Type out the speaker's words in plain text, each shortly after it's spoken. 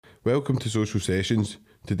Welcome to Social Sessions.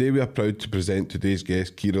 Today we are proud to present today's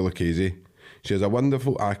guest, Keira Lucchesi. She has a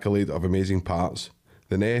wonderful accolade of amazing parts.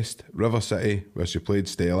 The Nest, River City, where she played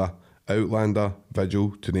Stella, Outlander,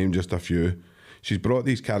 Vigil, to name just a few. She's brought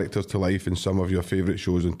these characters to life in some of your favourite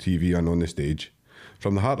shows on TV and on the stage.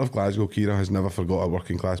 From the heart of Glasgow, Keira has never forgot her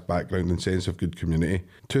working class background and sense of good community. In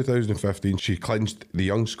 2015, she clinched the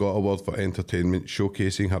Young Scot Award for Entertainment,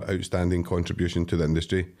 showcasing her outstanding contribution to the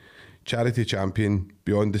industry. Charity champion,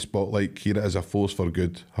 beyond the spotlight, Keira is a force for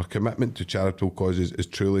good. Her commitment to charitable causes is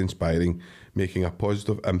truly inspiring, making a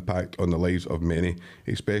positive impact on the lives of many,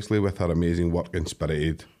 especially with her amazing work in Spirit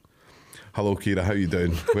Aid. Hello Keira, how you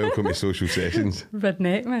doing? Welcome to Social Sessions.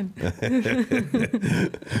 Redneck, man.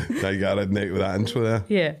 I got a redneck with that intro there.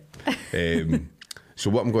 Yeah. So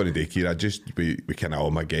what I'm going to do, Keira, we kind of, all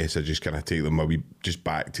my guests, I just kind of take them a wee, just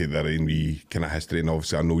back to their own wee kind of history. And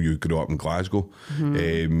obviously I know you grew up in Glasgow.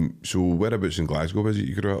 So whereabouts in Glasgow was it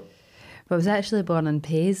you grew up? Well, I was actually born in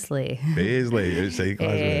Paisley. Paisley, outside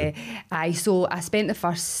Glasgow. So I spent the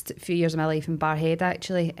first few years of my life in Barrhead,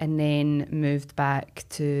 actually, and then moved back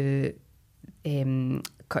to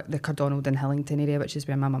the Cardonald and Hillington area, which is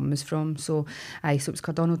where my mum was from. So it was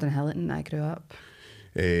Cardonald and Hillington I grew up.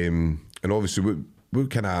 And obviously, what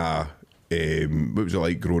kind of what was it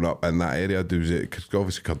like growing up in that area? Was it, cause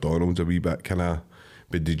obviously Cardonald's a wee bit kind of,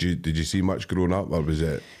 but did you see much growing up, or was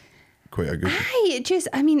it quite a good?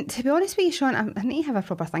 To be honest with you, Sean, I need to have a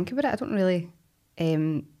proper think about it. I don't really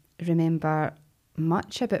remember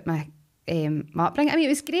much about my upbringing. I mean, it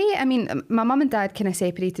was great. I mean, my mum and dad kind of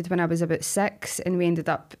separated when I was about 6, and we ended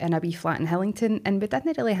up in a wee flat in Hillington, and we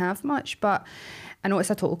didn't really have much. But I know it's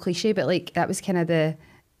a total cliche, but like that was kind of the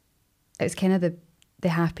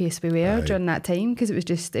happiest we were during that time, because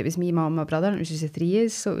it was me, mum, and my brother, and it was just the 3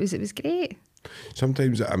 years, so it was great.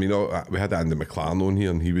 Sometimes, I mean, we had Andy McLaren on here,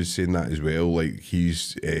 and he was saying that as well. Like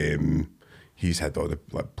he's had all the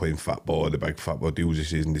playing football, the big football deals. He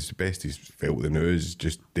says, and it's the best he's felt in now is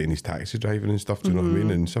just doing his taxi driving and stuff. Do you know what I mean?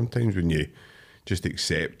 And sometimes when you just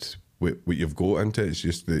accept what you've got into it, it's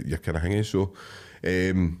just that you're kind of hanging. So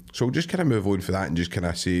we'll just kind of move on for that and just kind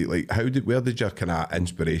of say, like, where did your kind of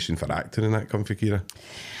inspiration for acting and that come from, Keira?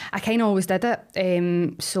 I kind of always did it.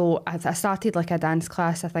 So I started like a dance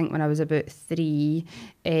class, I think, when I was about 3.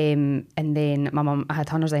 And then my mum, I had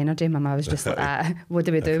Hunter's energy. My mum was just like, what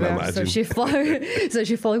do we do with her? So she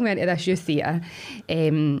flung me into this youth theatre.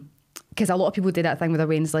 Because a lot of people do that thing with their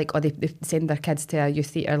wains, like, they send their kids to a youth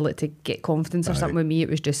theatre like, to get confidence or something. With me, it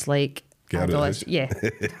was just like, yeah,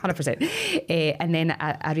 100%. And then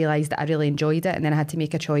I realised that I really enjoyed it, and then I had to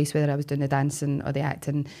make a choice whether I was doing the dancing or the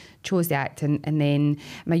acting. Chose the acting, and then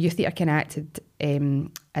my youth theatre kind of acted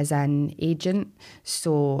as an agent.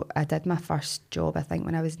 So I did my first job, I think,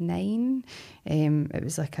 when I was 9. It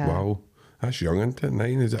was like a... Wow, that's young, isn't it?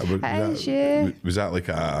 9? Was that like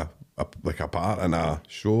a part in a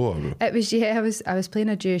show? Or? It was, yeah. I was playing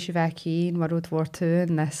a Jewish evacuee in World War II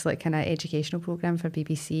in this like kind of educational programme for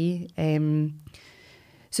BBC.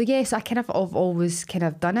 So I kind of have always kind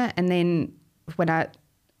of done it. And then when I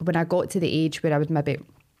got to the age where I would maybe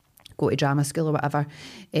go to drama school or whatever,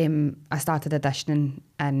 I started auditioning,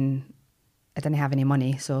 and I didn't have any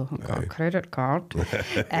money, so I got a credit card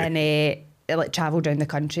and like travelled around the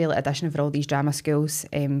country like auditioning for all these drama schools.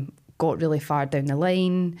 Got really far down the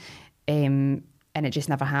line, and it just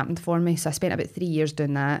never happened for me. So I spent about 3 years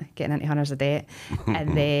doing that, getting into hundreds of debt,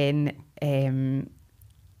 and then I'm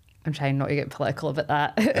trying not to get political about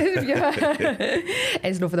that.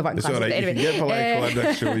 It's not for the working class. It's all right, anyway, you can get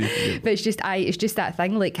political in this show. But it's just that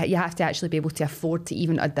thing, like you have to actually be able to afford to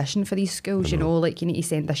even audition for these schools. You know, like you need to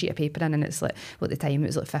send a sheet of paper in, and it's like, well, at the time it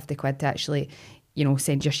was like 50 quid to actually, you know,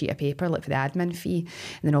 send your sheet of paper, like for the admin fee.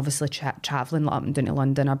 And then obviously travelling like, up and down to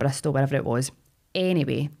London or Bristol, wherever it was.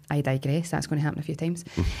 Anyway, I digress. That's going to happen a few times.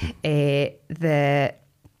 So it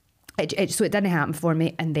didn't happen for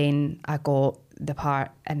me, and then I got the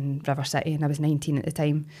part in River City, and I was 19 at the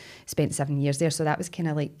time. Spent 7 years there, so that was kind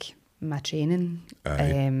of like my training.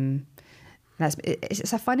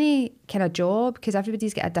 It's a funny kind of job because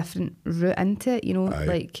everybody's got a different route into it, you know.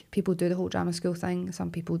 Like people do the whole drama school thing,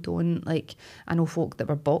 some people don't. Like I know folk that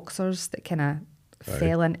were boxers that kind of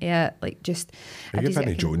fell into it, like just. You get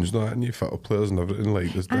Vinnie Jones now, and you football players and everything.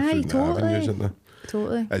 Like there's different avenues, isn't there?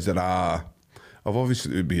 Totally. Is there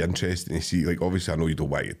obviously it would be interesting to see. Like obviously, I know you don't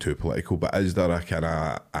want to get too political, but is there a kind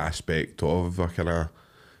of aspect of a kind of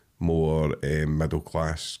more middle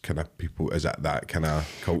class kind of people? Is it that kind of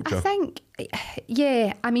culture? I think,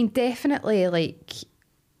 yeah. I mean, definitely. Like,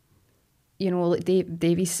 you know, like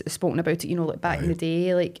Davey's spoken about it. You know, like back in the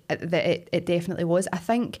day, like that it definitely was. I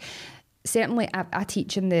think certainly I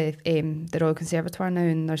teach in the Royal Conservatoire now,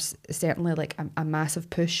 and there's certainly like a massive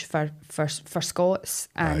push for Scots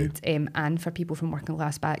and for people from working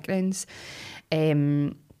class backgrounds.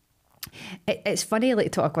 It's funny,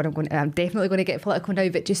 like, I'm definitely going to get political now,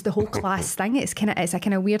 but just the whole class thing, it's a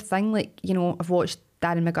kind of weird thing. Like, you know, I've watched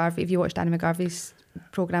Darren McGarvey. Have you watched Darren McGarvey's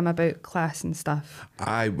programme about class and stuff?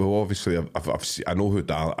 Well, obviously, I know who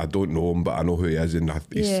Darren. I don't know him, but I know who he is, and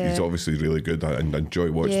he's obviously really good. I enjoy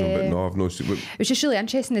watching him, but no, I've no. It was just really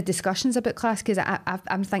interesting, the discussions about class, because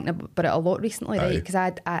I'm thinking about it a lot recently, right? Because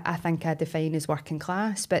I think I define as working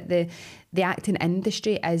class, but the acting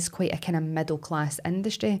industry is quite a kind of middle class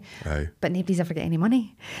industry, but nobody's ever getting any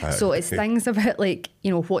money. So it's things about, like, you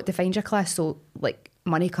know, what defines your class. So, like,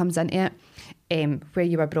 money comes into it, where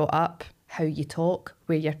you were brought up, how you talk,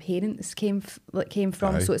 where your parents came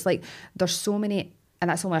from. So it's like there's so many, and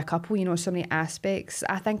that's only a couple, you know, so many aspects.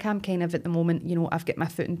 I think I'm kind of at the moment, you know, I've got my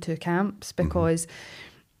foot in two camps because,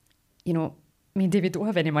 you know, me and David don't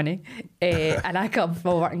have any money, and I come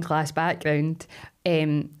from a working class background,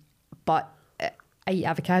 but I eat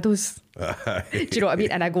avocados. Do you know what I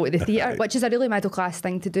mean? And I go to the theatre, which is a really middle class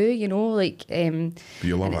thing to do, you know, like. But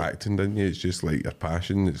you love acting, didn't you? It's just like your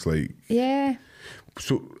passion. It's like, yeah.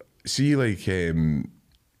 So see, like,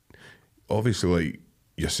 obviously, like,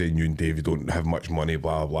 you're saying you and David don't have much money,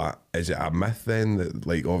 blah blah. Is it a myth then that,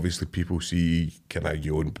 like, obviously people see kind of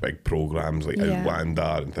you own big programs like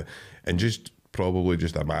Outlander and just probably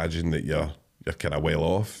just imagine that you're kind of well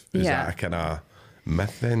off? Is that a kind of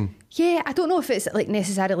myth then? Yeah, I don't know if it's like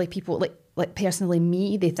necessarily people like personally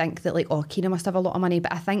me, they think that, like, oh, Keira must have a lot of money,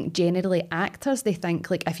 but I think generally actors, they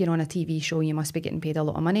think, like, if you're on a TV show you must be getting paid a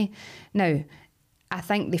lot of money. Now, I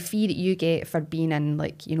think the fee that you get for being in,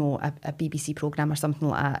 like, you know, a BBC programme or something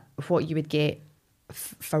like that, what you would get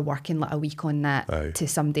for working like a week on that to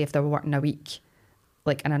somebody if they were working a week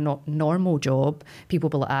like in a normal job, people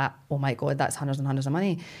will be like, oh my God, that's hundreds and hundreds of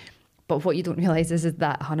money. But what you don't realise is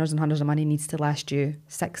that hundreds and hundreds of money needs to last you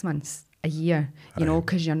 6 months, a year, you know,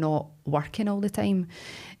 because you're not working all the time.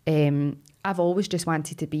 I've always just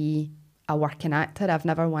wanted to be a working actor. I've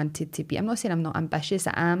never wanted to be, I'm not saying I'm not ambitious,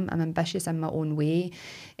 I'm ambitious in my own way,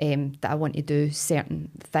 that I want to do certain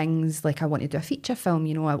things, like I want to do a feature film,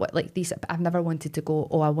 you know, I've never wanted to go,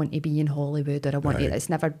 oh, I want to be in Hollywood, or I want to, it's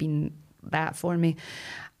never been that for me.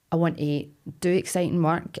 I want to do exciting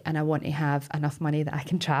work, and I want to have enough money that I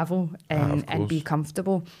can travel and be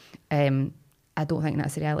comfortable. I don't think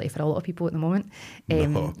that's the reality for a lot of people at the moment.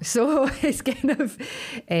 No. So it's kind of...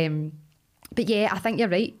 but yeah, I think you're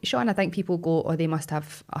right, Sean. I think people go, oh, they must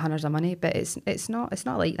have hundreds of money, but it's not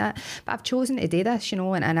like that. But I've chosen to do this, you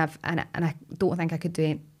know, and I don't think I could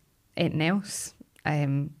do anything else.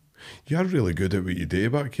 You're really good at what you do,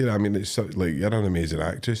 but Keira, I mean, it's like you're an amazing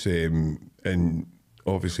actress, and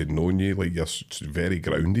obviously knowing you, like, you're very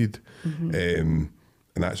grounded, and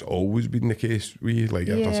that's always been the case with you. Like,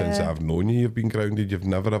 ever since I've known you, you've been grounded. You've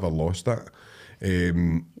never ever lost that.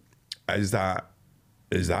 Is that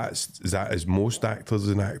as most actors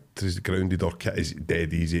and actresses grounded, or is it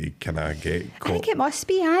dead easy to kind of get caught? I think it must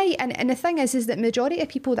be, aye. And the thing is that majority of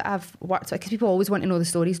people that I've worked with, because people always want to know the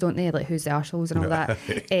stories, don't they? Like, who's the arseholes and all that.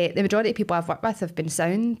 The majority of people I've worked with have been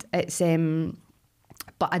sound. It's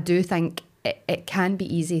but I do think it can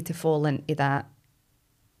be easy to fall into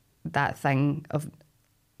that thing of,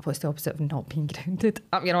 what's the opposite of not being grounded?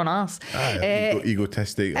 Up your own arse.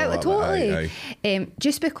 Egotistic. Totally.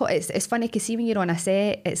 Just because it's funny, because see, when you're on a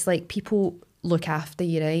set, it's like people look after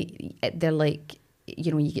you, right? They're like,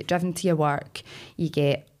 you know, you get driven to your work, you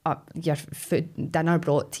get your food, dinner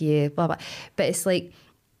brought to you, blah, blah. But it's like,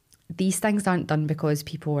 these things aren't done because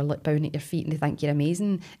people are like bowing at your feet and they think you're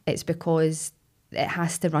amazing. It's because it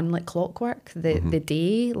has to run like clockwork. The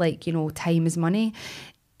day, like, you know, time is money.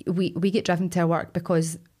 We get driven to our work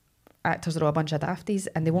because actors are all a bunch of dafties,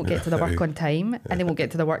 and they won't get to the work on time, and they won't get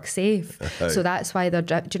to the work safe. So that's why they're,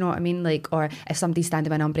 do you know what I mean? Like, or if somebody's standing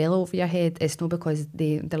with an umbrella over your head, it's not because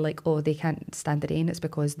they're like, oh, they can't stand the rain. It's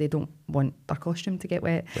because they don't want their costume to get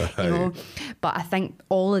wet, you know? But I think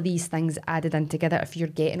all of these things added in together, if you're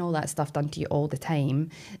getting all that stuff done to you all the time,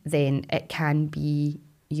 then it can be,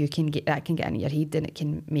 that can get into your head, and it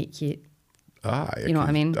can make you, you know what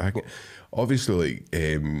I mean? Obviously, like,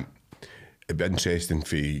 it'd be interesting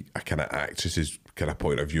for a kind of actress's kind of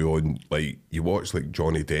point of view on, like, you watch like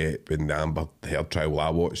Johnny Depp and the Amber Heard trial. I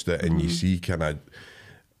watched it, and you see kind of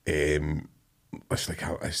it's like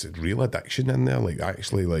it's a real addiction in there, like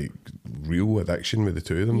actually like real addiction with the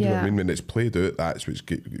two of them. Do you know what I mean? When it's played out, that's what's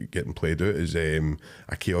getting played out is a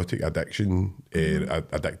chaotic addiction,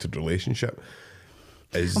 addicted relationship.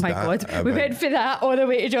 Is oh my that God, we went for that all the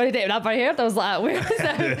way to Johnny Depp and Amber Heard. I was like, where is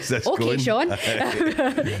that? Is this okay, going? Sean.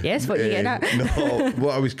 Yes, what are you getting at? No,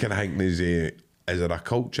 what I was kind of thinking is there a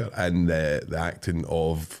culture in the acting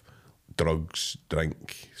of drugs,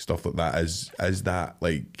 drink, stuff like that? Is that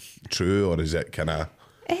like true, or is it kind of?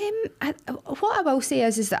 What I will say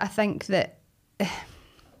is that I think that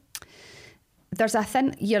there's a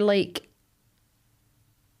thing, you're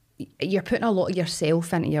putting a lot of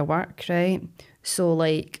yourself into your work, right? So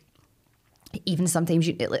like, even sometimes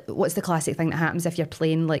what's the classic thing that happens if you're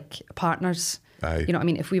playing like partners? Aye. You know what I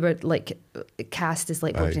mean? If we were like cast as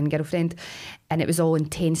like boyfriend and girlfriend, and it was all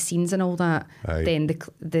intense scenes and all that, Aye. then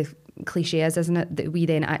the cliche is, isn't it, that we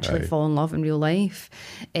then actually Aye. fall in love in real life.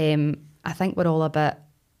 I think we're all a bit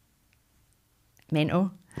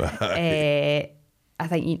mental. I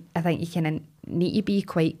think you kind of need to be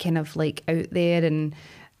quite kind of like out there, and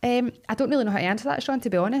I don't really know how to answer that, Sean, to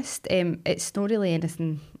be honest. It's not really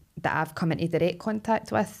anything that I've come into direct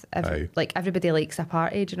contact with. Like everybody likes a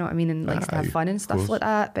party, do you know what I mean, and likes to have fun and stuff like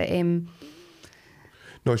that. But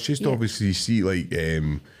no, it's just obviously you see like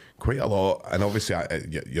quite a lot, and obviously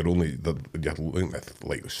you're looking at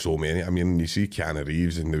like so many. I mean, you see Keanu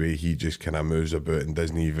Reeves and the way he just kind of moves about and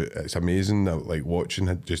doesn't even. It's amazing, like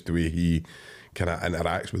watching just the way he kind of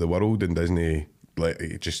interacts with the world and doesn't he, like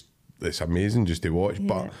it's amazing just to watch. Yeah.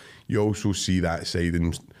 But you also see that side,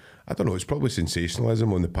 and I don't know, it's probably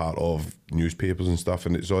sensationalism on the part of newspapers and stuff,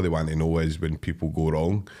 and it's all they want to know is when people go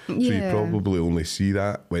wrong. Yeah. So you probably only see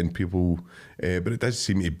that when people, but it does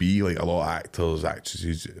seem to be like a lot of actors,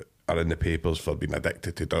 actresses are in the papers for being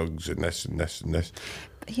addicted to drugs and this and this and this.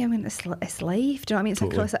 Yeah, I mean, it's life. Do you know what I mean? It's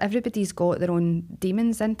totally. Across, everybody's got their own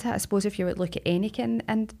demons into it. I suppose if you would look at any kind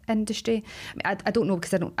of industry, I don't know,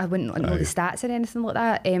 because I wouldn't know the stats or anything like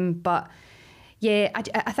that. But yeah,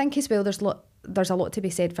 I think as well, there's a lot to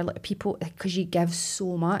be said for like people, because you give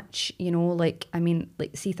so much, you know. Like, I mean,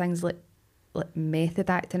 like, see things like method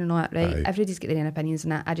acting and all that, right? Aye. Everybody's got their own opinions on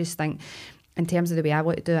that. I just think, in terms of the way I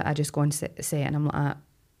want to do it, I just go and say it, and I'm like,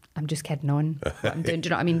 I'm just kidding on what I'm doing. Do you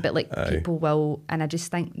know what I mean? But like, people will, and I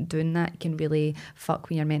just think doing that can really fuck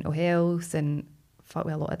with your mental health and fuck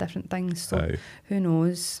with a lot of different things. So who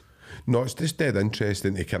knows? No, it's just dead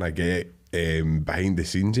interesting to kind of get behind the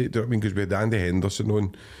scenes. Do you know what I mean? Because we had Andy Henderson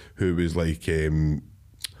on, who was like in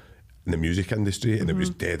the music industry, and it was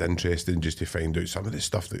dead interesting just to find out some of the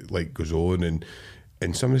stuff that like goes on, and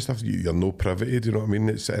some of the stuff you're no privy to. Do you know what I mean?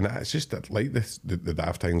 It's just that, like the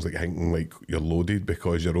daft things, like thinking like you're loaded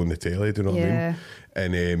because you're on the telly. Do you know what I mean?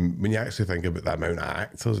 And when you actually think about the amount of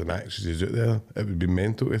actors and actresses out there, it would be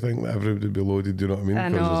mental to think that everybody would be loaded. Do you know what I mean? I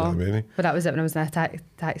because know. there's that many. But that was it when I was in a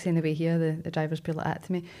taxi on the way here. The driver's be like that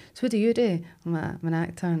to me. So what do you do? I'm like, I'm an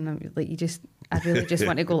actor, and I'm like, I really just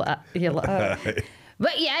want to go like that. You're like,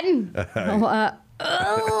 what you in? I'm like,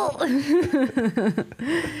 oh.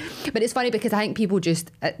 But it's funny because I think people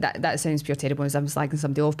just that sounds pure terrible as I'm slagging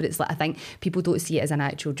somebody off, but it's like, I think people don't see it as an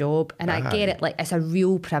actual job, and I get it, like it's a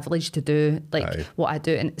real privilege to do like what I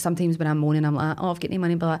do, and sometimes when I'm moaning I'm like, oh, I've got no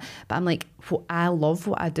money, but I'm like, I love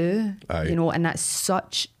what I do, you know, and that's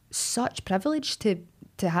such privilege to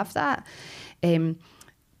have that,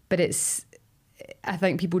 but it's, I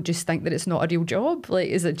think people just think that it's not a real job. Like,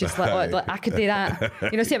 is it just like I could do that?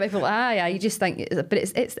 You know, see how people you just think, but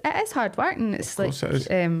it is hard work, and it's like,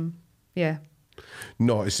 yeah.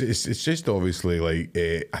 No, it's just obviously like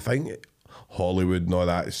I think Hollywood and all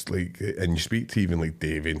that. It's like, and you speak to even like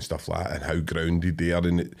Davey and stuff like that, and how grounded they are,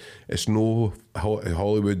 and it's no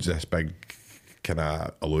Hollywood's this big kind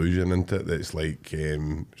of illusion into it that's like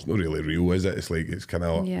it's not really real, is it? It's like, it's kind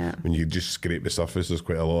of when you just scrape the surface, there's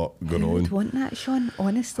quite a lot going on. Who would want that, Sean?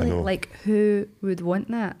 Honestly, like, who would want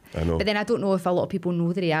that? I know. But then I don't know if a lot of people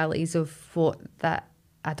know the realities of what that.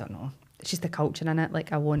 I don't know. It's just the culture in it.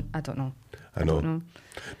 Like, I don't know. I know.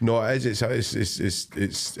 No, it is. It's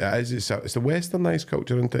the westernised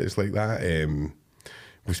culture, isn't it? It's like that.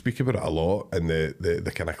 We speak about it a lot, and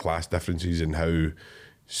the kind of class differences, and how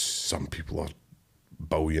some people are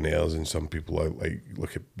billionaires and some people are like,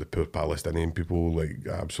 look at the poor Palestinian people, like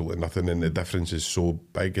absolutely nothing, and the difference is so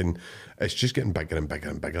big, and it's just getting bigger and bigger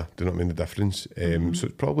and bigger. Do you know what I mean? The difference. So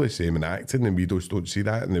it's probably the same in acting, and we don't see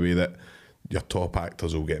that in the way that your top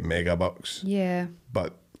actors will get mega bucks. Yeah.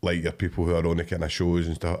 But like your people who are on the kind of shows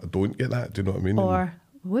and stuff don't get that. Do you know what I mean? Or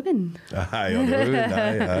women. Aye, or women.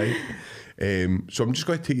 Aye. So I'm just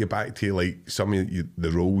going to take you back to like some of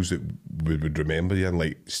the roles that we would remember you in.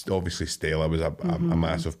 Like, obviously Stella was a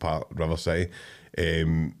massive part of River City.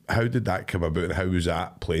 How did that come about, and how was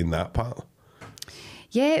that playing that part?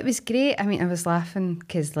 Yeah, it was great. I mean, I was laughing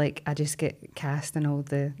because like I just get cast in all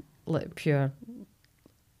the like pure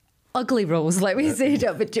ugly roles, let me say,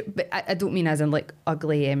 but I don't mean as in like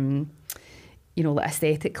ugly, you know, like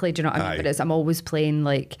aesthetically, do you know what I mean? But I'm always playing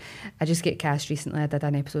like, I just get cast recently. I did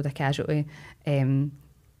an episode of Casualty, and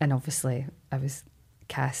obviously I was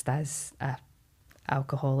cast as a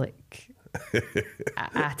alcoholic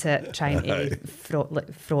at it, trying to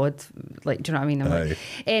fraud, like, do you know what I mean? I'm like,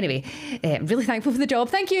 anyway, I'm really thankful for the job.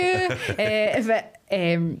 Thank you.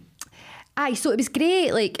 So it was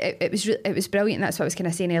great. Like it was brilliant. And that's what I was kind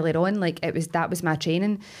of saying earlier on. Like that was my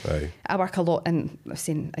training. I work a lot in, I've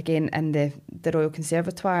seen again in the Royal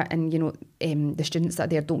Conservatoire, and you know, the students that are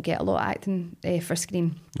there don't get a lot of acting for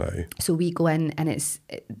screen. So we go in, and it's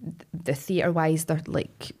the theatre wise, they're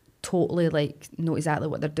like totally like know exactly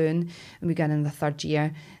what they're doing, and we go in the third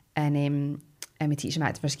year, and we teach them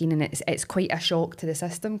acting for screen, and it's quite a shock to the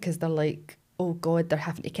system, because they're like, oh God, they're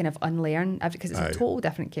having to kind of unlearn, because it's a total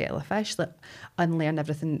different kettle of fish, like unlearn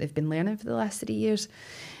everything they've been learning for the last 3 years.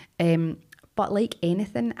 But like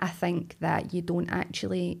anything, I think that you don't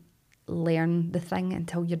actually learn the thing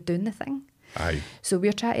until you're doing the thing. So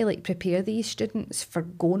we're trying to like prepare these students for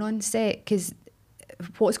going on set, because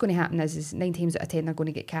what's going to happen is 9 times out of 10 they're going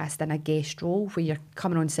to get cast in a guest role where you're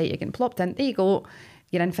coming on site, you're getting plopped in, there you go,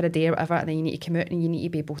 you're in for a day or whatever, and then you need to come out and you need to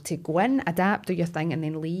be able to go in, adapt, do your thing, and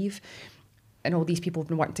then leave. And all these people have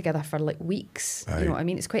been working together for like weeks. You know what I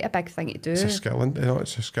mean? It's quite a big thing to do. It's a skill,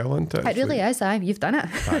 it's a skill, isn't it? It really is. You've done it.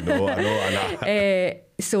 I know.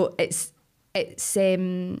 So it's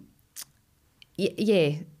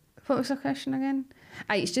yeah. What was the question again?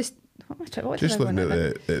 It's just what just looking at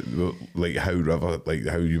the like how River, like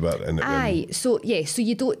how you were in it. So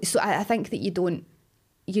you don't. So I think that you don't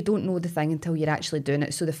know the thing until you're actually doing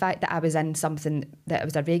it. So the fact that I was in something that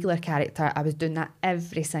was a regular character, I was doing that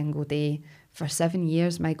every single day for 7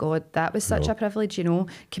 years, my God, that was such a privilege, you know,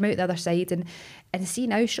 come out the other side and see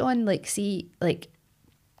now, Sean, I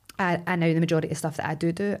know the majority of stuff that I do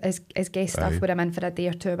is guest stuff where I'm in for a day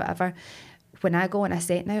or two or whatever. When I go on a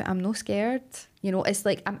set now, I'm no scared. You know, it's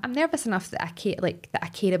like I'm nervous enough that I care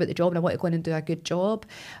about the job and I want to go in and do a good job,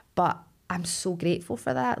 but I'm so grateful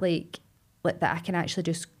for that, like that I can actually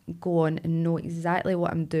just go on and know exactly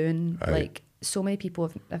what I'm doing. Like so many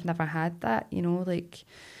people have never had that, you know, like.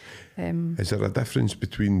 Is there a difference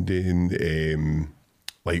between doing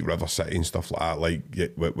like River City and stuff like that,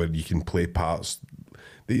 like where you can play parts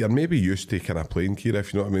that you're maybe used to kind of playing, Keira,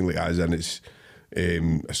 if you know what I mean, like as in it's a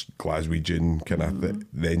Glaswegian kind of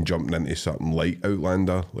then jumping into something like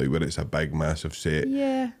Outlander, like where it's a big massive set.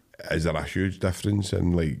 Yeah. Is there a huge difference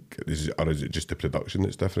in like, or is it just the production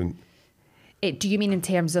that's different? Do you mean in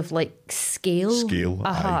terms of like scale?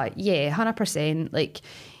 Yeah, 100%. Like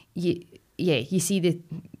you see the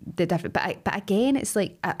different, but again, it's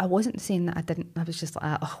like I wasn't saying that I didn't. I was just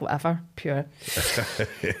like, oh, whatever, pure.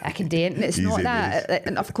 I can do it, and it's not that.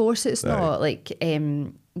 And of course, it's not like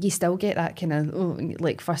you still get that kind of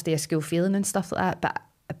like first day of school feeling and stuff like that.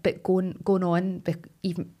 But going on,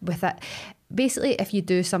 even with it, basically, if you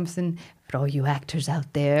do something for all you actors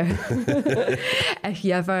out there, if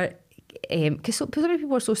you ever. Because so many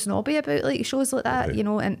people are so snobby about like shows like that, you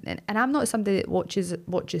know, and I'm not somebody that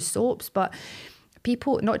watches soaps, but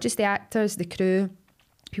people, not just the actors, the crew,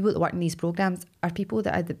 people that work in these programmes are people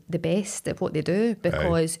that are the best at what they do,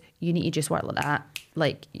 because you need to just work like that.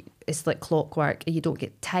 Like it's like clockwork. You don't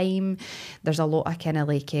get time. There's a lot of kind of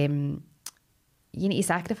like you need to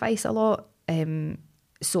sacrifice a lot.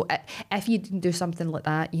 So if you can do something like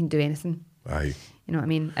that, you can do anything. You know what I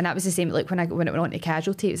mean? And that was the same, like when it went on to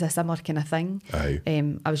Casualty, it was a similar kind of thing.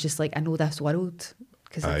 I was just like, I know this world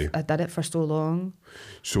because I did it for so long.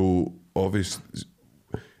 So obviously,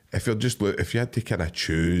 if you had to kind of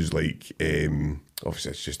choose, like,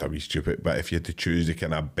 obviously it's just a wee stupid, but if you had to choose the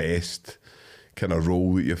kind of best kind of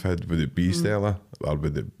role that you've had, would it be Stella, or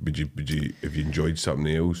would you have you enjoyed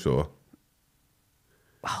something else, or?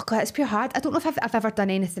 Oh God, it's pure hard. I don't know if I've ever done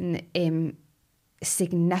anything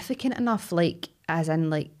significant enough, like as in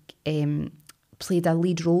like played a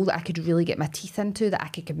lead role that I could really get my teeth into, that I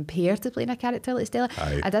could compare to playing a character like Stella.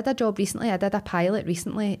 I did a job recently. I did a pilot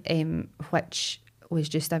recently, which was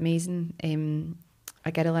just amazing.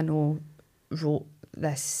 A girl I know wrote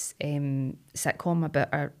this sitcom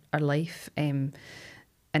about our life, and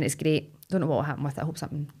it's great. Don't know what will happen with it. I hope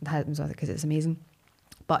something happens with it because it's amazing.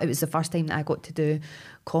 But it was the first time that I got to do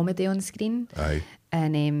comedy on screen.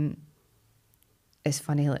 And it's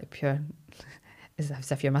funny, like pure,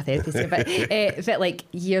 as if you're my therapist here, but like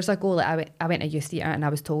years ago, like I went to youth theatre and I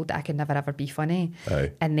was told that I could never ever be funny.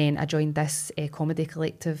 And then I joined this comedy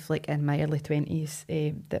collective like in my early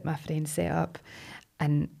 20s that my friend set up,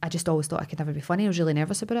 and I just always thought I could never be funny. I was really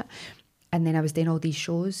nervous about it. And then I was doing all these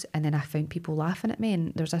shows, and then I found people laughing at me.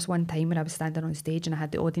 And there's this one time when I was standing on stage and I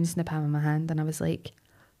had the audience in the palm of my hand, and I was like,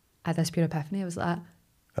 I had this pure epiphany. I was like,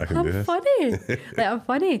 I'm funny. Like, I'm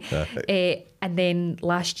funny. And then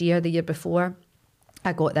last year, the year before,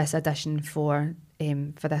 I got this audition for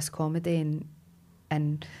this comedy,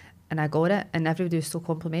 and I got it, and everybody was so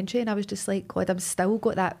complimentary, and I was just like, God, I've still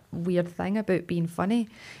got that weird thing about being funny.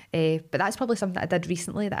 But that's probably something that I did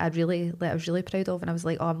recently that I was really proud of, and I was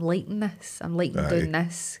like, oh, I'm liking this. I'm liking doing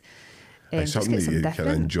this. It's something that you kind of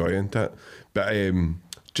enjoy, isn't it? But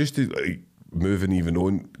just to, like, moving even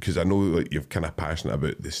on, because I know like you're kind of passionate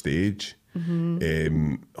about the stage.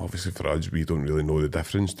 Obviously for us, we don't really know the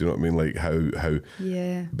difference. Do you know what I mean? Like how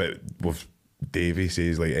yeah. But with Davey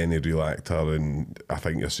says, like any real actor, and I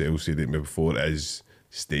think yourself said it to me before, is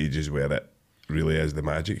stages where it really is the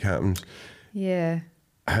magic happens. Yeah.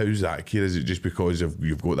 How's that, Keira? Is it just because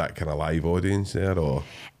you've got that kind of live audience there, or?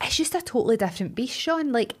 It's just a totally different beast,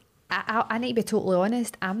 Sean. Like, I need to be totally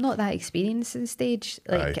honest, I'm not that experienced in stage.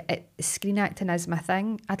 Like, screen acting is my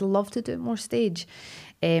thing. I'd love to do more stage.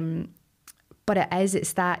 But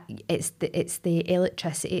it's the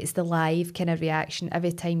electricity, it's the live kind of reaction.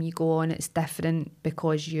 Every time you go on, it's different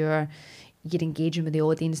because you're engaging with the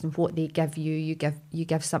audience, and what they give you, you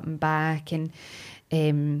give something back, and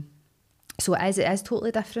so it is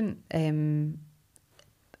totally different.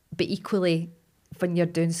 But equally, when you're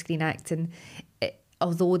doing screen acting,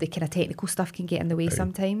 although the kind of technical stuff can get in the way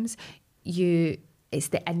sometimes, it's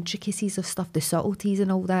the intricacies of stuff, the subtleties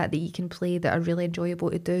and all that you can play that are really enjoyable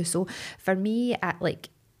to do. So for me, I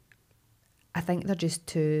think they're just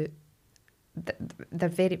two. They're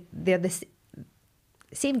the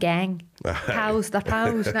same gang, pals. They're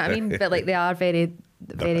pals. You know what I mean? But like they are very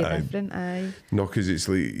different. No, because it's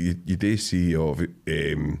like you do see of.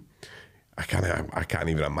 I can't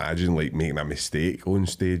even imagine like making a mistake on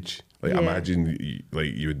stage. Like, imagine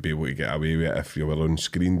like you would be able to get away with it if you were on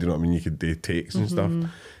screen. Do you know what I mean? You could do takes and stuff.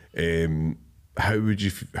 How do you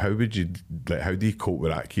cope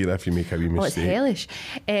with that, Keira, if you make a wee mistake? Oh, it's hellish.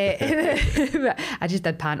 I just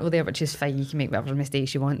did panto there, which is fine. You can make whatever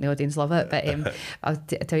mistakes you want. The audience love it. But I'll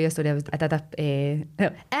tell you a story. I did a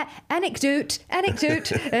anecdote.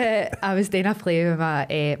 I was doing a play with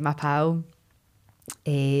my pal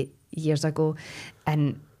years ago,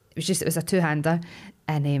 and it was a two-hander,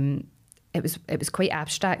 and it was quite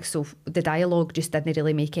abstract, so the dialogue just didn't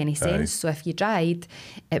really make any sense. So if you tried,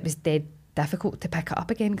 it was dead difficult to pick it up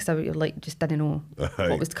again, because I just didn't know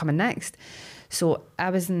what was coming next. So I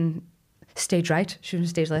was in stage right, she was in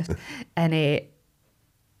stage left, and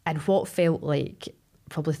what felt like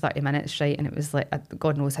probably 30 minutes, right, and it was like,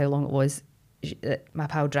 God knows how long it was, my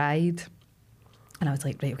pal dried. And I was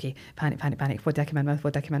like, right, okay, panic. What did I come in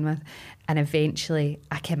with? And eventually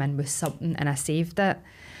I came in with something and I saved it.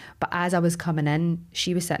 But as I was coming in,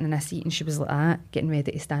 she was sitting in a seat and she was like that, getting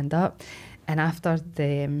ready to stand up. And after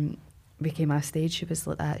we came off stage, she was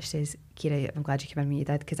like that. She says, Keira, I'm glad you came in when you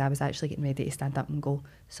did, because I was actually getting ready to stand up and go,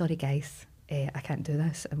 sorry guys, I can't do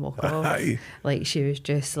this, and walk off. Like, she was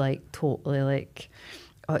just like totally like,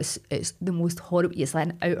 oh, it's the most horrible, it's like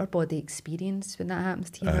an outer body experience when that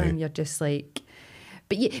happens to you, and you're just like,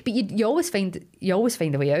 But you always find a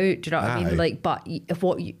way out. Do you know what I mean? Like, but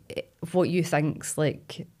what you think's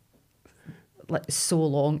like so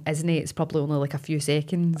long, isn't it? It's probably only like a few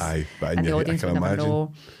seconds. Aye, but and the audience will never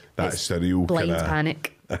know. That's surreal. Blind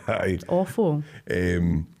panic. Aye. Awful.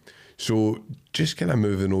 So just kind of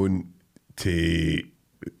moving on to,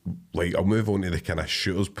 like, I'll move on to the kind of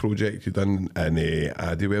Shooters project you done in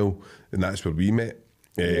Addiewell, and that's where we met,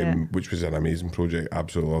 which was an amazing project.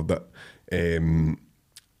 Absolutely loved it.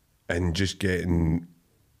 And just getting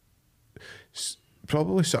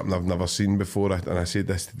probably something I've never seen before, and I said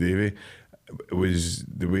this to Davey, was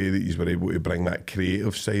the way that you were able to bring that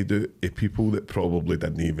creative side out of people that probably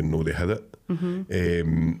didn't even know they had it.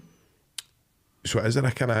 Mm-hmm. So is there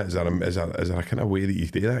a kind of way that you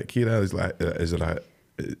do that, Keira? Is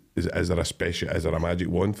there a magic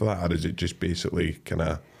wand for that, or is it just basically kind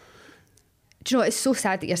of? Do you know, it's so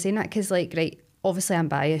sad that you're saying that, because like, right, obviously I'm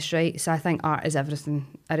biased, right? So I think art is everything.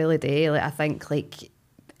 I really do. Like, I think like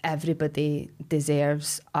everybody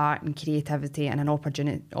deserves art and creativity and an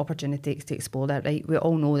opportunity to explore that, right? We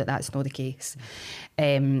all know that that's not the case.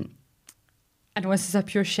 I know this is a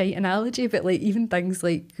pure shite analogy, but like even things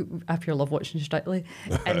like, I pure love watching Strictly,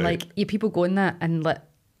 and like you people go in that and like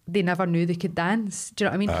they never knew they could dance. Do you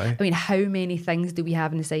know what I mean? Aye. I mean, how many things do we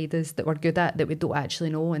have inside us that we're good at that we don't actually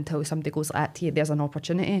know until somebody goes like that to you? There's an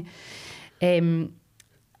opportunity. I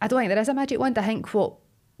don't think there is a magic wand. I think what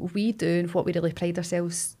we do and what we really pride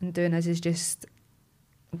ourselves in doing is just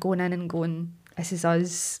going in and going, this is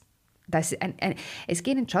us, this, and it's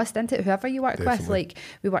gaining trust, isn't it? Whoever you work with, like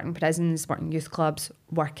we work in prisons, work in youth clubs,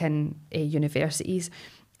 work in universities,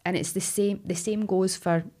 and it's the same. The same goes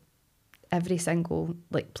for every single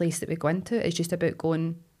like place that we go into. It's just about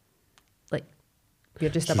going, like, you're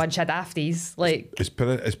just a bunch of dafties. Like, is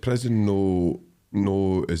prison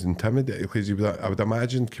no as intimidating? Because I would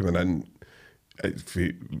imagine coming in.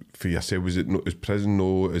 For yourself, is prison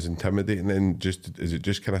no as intimidating? Then is it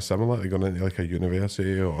just kind of similar to going into like a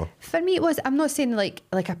university? Or for me, it was. I'm not saying like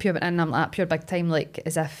a pure, and I'm like pure big time, like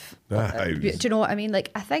as if. Do you know what I mean? Like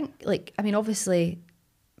I think, like I mean, obviously,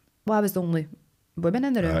 well, I was the only woman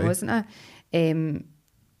in the room, wasn't I?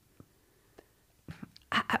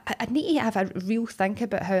 I need to have a real think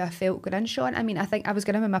about how I felt going in, Sean. I mean, I think I was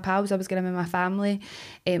going in with my pals, I was going in with my family.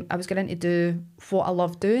 I was going in to do what I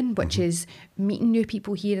love doing, which is meeting new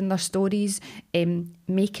people, hearing their stories,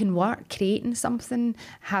 making work, creating something,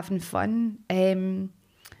 having fun. I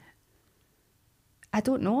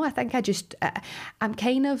don't know. I think I'm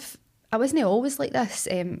kind of, I wasn't always like this,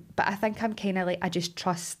 but I think I'm kind of like, I just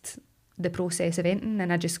trust the process of entering,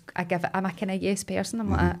 and I'm a kind of yes person.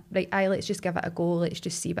 I'm like, right, let's just give it a go, let's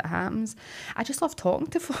just see what happens. I just love talking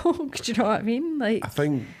to folk. Do you know what I mean? Like, I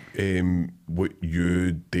think what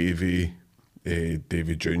you, Davey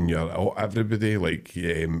Jr., everybody, like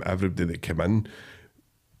everybody that came in,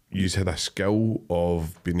 you had a skill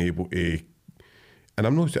of being able to, and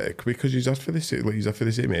I'm not because you're for the same, like you're for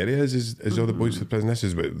the same areas as all the boys for the prison. This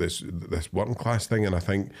is about this working class thing, and I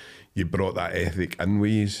think you brought that ethic in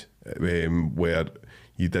ways where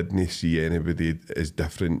you didn't see anybody as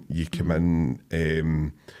different. You come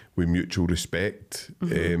in with mutual respect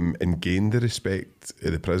and gained the respect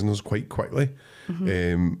of the prisoners quite quickly,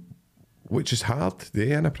 which is hard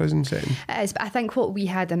in a prison setting. It is, but I think what we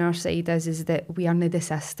had on our side is that we are not the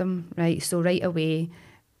system, right? So right away,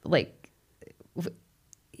 like,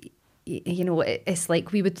 you know, it's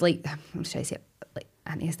like we would like, I'm trying to say it, like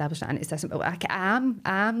anti-establishment, anti-system, but I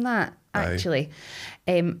am that actually,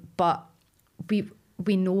 but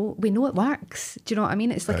we know it works. Do you know what I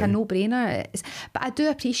mean? It's like a no-brainer. But I do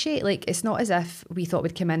appreciate, like, it's not as if we thought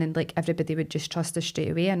we'd come in and like everybody would just trust us straight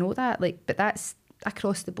away. I know that, like, but that's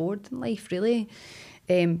across the board in life, really.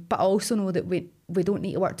 But I also know that we don't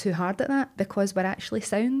need to work too hard at that, because we're actually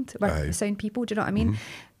sound. We're sound people. Do you know what I mean?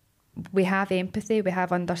 We have empathy, we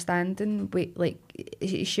have understanding, we like,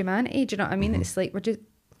 it's humanity. Do you know what I mean? It's like we're just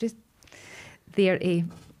there to,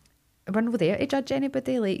 we're not there to judge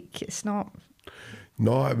anybody. Like, it's not.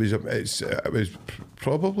 No, it was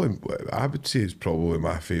probably, I would say it's probably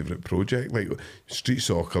my favourite project. Like, street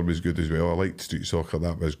soccer was good as well. I liked street soccer,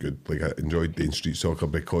 that was good. Like, I enjoyed doing street soccer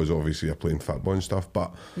because obviously you're playing football and stuff,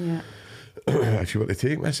 but if you were to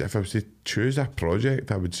take this, if I was to choose a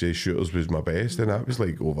project, I would say Shooters was my best, and that was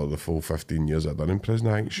like over the full 15 years I'd done in prison.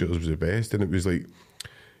 I think Shooters was the best, and it was like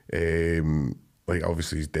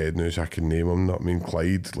obviously he's dead now, so I can name him. Not I mean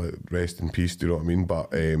Clyde, like, rest in peace. Do you know what I mean?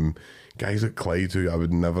 But guys like Clyde, who I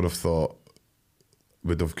would never have thought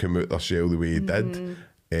would have come out their shell the way he did.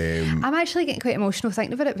 I'm actually getting quite emotional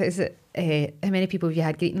thinking about it, because how many people have you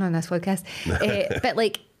had greeting on this podcast? But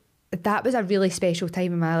like, that was a really special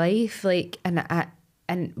time in my life, like,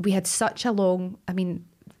 and we had such a long, I mean,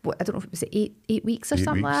 I don't know if it was 8 weeks or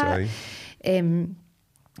something like that.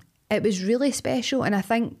 It was really special, and I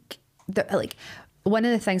think that, like, one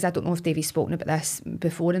of the things, I don't know if Davey's spoken about this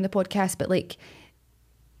before in the podcast, but like,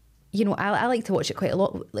 you know, I like to watch it quite a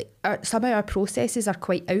lot. Like, some of our processes are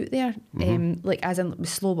quite out there. Like, as in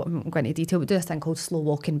slow, I won't go into detail, we do this thing called slow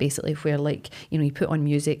walking, basically, where, like, you know, you put on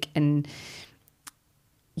music and,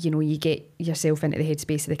 you know, you get yourself into the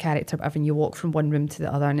headspace of the character, whatever, and you walk from one room to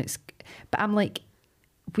the other, and but I'm like,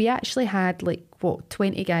 we actually had like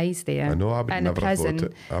 20 guys there. I know, I would never have thought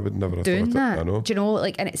it. I would never have thought it. I know. Do you know,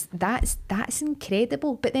 like, and that's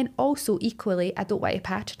incredible. But then also equally, I don't want to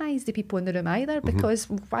patronise the people in the room either, because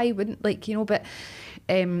why wouldn't, like, you know, but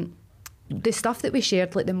the stuff that we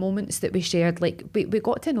shared, like the moments that we shared, like we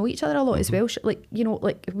got to know each other a lot as well. Like, you know,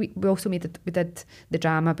 like we also we did the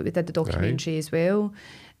drama, but we did the documentary as well.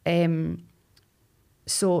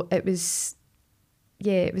 So it was,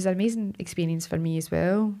 it was an amazing experience for me as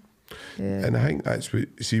well. Yeah. And I think that's what,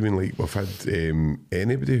 see, when like we've had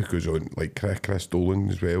anybody who goes on, like Chris Dolan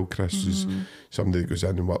as well. Chris is somebody that goes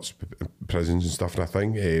in and works in prisons and stuff, and I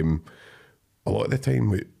think a lot of the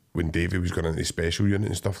time when Davey was going into special unit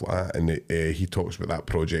and stuff like that, and he talks about that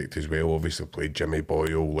project as well, obviously played Jimmy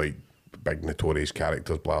Boyle, like big notorious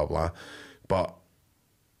characters, blah blah, but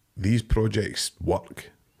these projects work,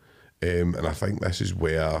 and I think this is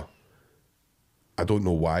where, I don't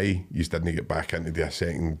know why you didn't get back into the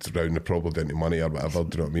second round, the probably down to money or whatever,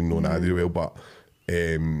 do you know what I mean? No, I do well, but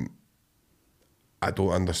I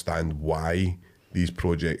don't understand why these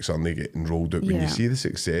projects aren't getting rolled out when you see the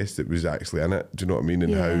success that was actually in it. Do you know what I mean?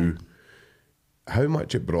 And how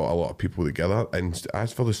much it brought a lot of people together. And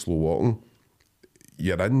as for the slow walking,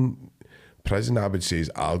 you're in prison, I would say,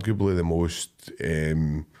 is arguably the most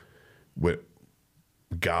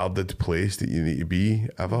guarded place that you need to be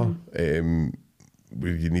ever.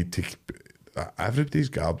 Where you need to, everybody's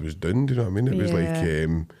guard was down. Do you know what I mean? It was like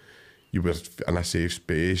you were in a safe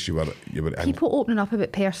space. You were people opening up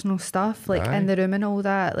about personal stuff, like in the room and all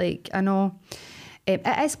that. Like, I know it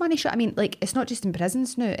is money shot. I mean, like, it's not just in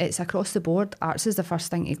prisons now; it's across the board. Arts is the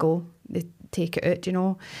first thing to go. They take it out, you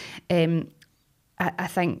know. I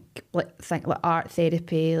think like art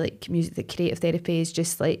therapy, like music, the creative therapy is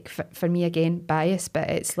just like for me again bias, but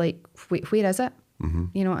it's like where is it?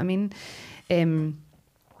 You know what I mean?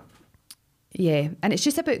 Yeah, and it's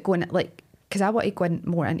just about going like, because I want to go in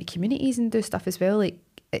more into communities and do stuff as well. Like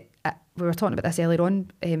we were talking about this earlier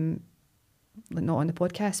on, like not on the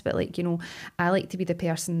podcast, but like, you know, I like to be the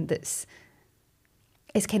person that's.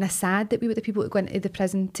 It's kind of sad that we were the people that go into the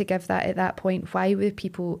prison to give that at that point. Why were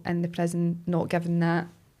people in the prison not given that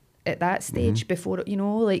at that stage before, you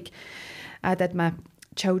know, like I did my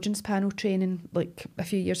children's panel training like a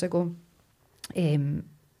few years ago, and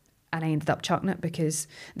I ended up chucking it because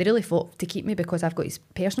they really fought to keep me because I've got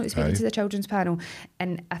personal experience of the children's panel,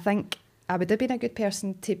 and I think I would have been a good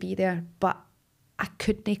person to be there, but I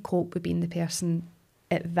couldn't cope with being the person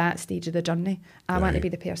at that stage of the journey. I want to be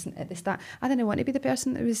the person at the start. I didn't want to be the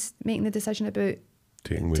person that was making the decision about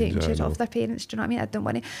taking shit off their parents. Do you know what I mean? I don't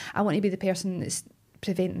want to. I want to be the person that's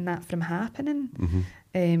preventing that from happening.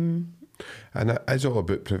 And it is all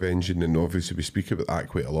about prevention, and obviously we speak about that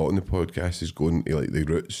quite a lot on the podcast, is going to like the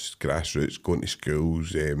roots, grassroots, going to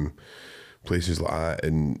schools, places like that.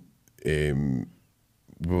 And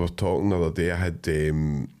we were talking the other day, I had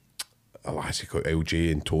a lassie called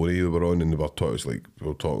LJ and Tony, they were on, and we were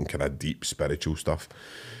talking kind of deep spiritual stuff,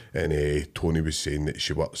 and Tony was saying that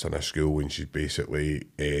she works in a school and she's basically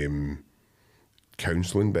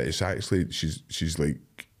counselling, but it's actually she's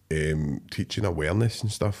like teaching awareness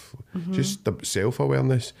and stuff, just the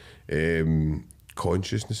self-awareness,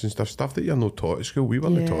 consciousness and stuff that you're not taught at school. We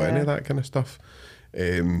weren't taught any of that kind of stuff.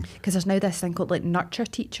 Because there's now this thing called like nurture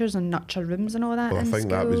teachers and nurture rooms and all that. Well, I think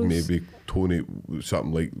that was maybe Tony,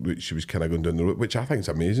 something like she was kind of going down the road, which I think is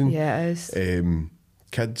amazing. Yeah, it is.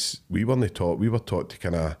 Kids, we weren't taught. We were taught to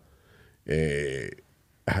kind of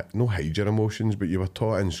not hide your emotions, but you were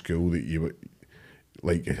taught in school that you were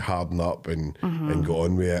like harden up and go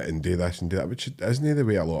on with it and do this and do that, which isn't the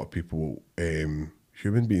way a lot of people,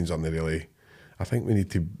 human beings, aren't really. I think we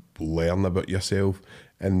need to learn about yourself,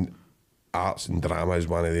 and arts and drama is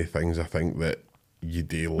one of the things I think that you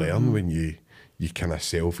do learn when you kind of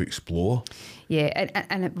self-explore. Yeah,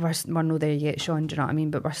 and we're not there yet, Sean, do you know what I mean?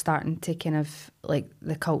 But we're starting to kind of, like,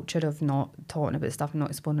 the culture of not talking about stuff and not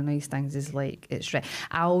exploring these things is like, it's right.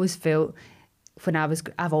 I always felt,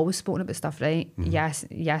 I've always spoken about stuff, right? Yes,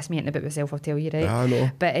 you ask me anything about myself, I'll tell you, right? I know.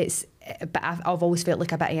 But I've always felt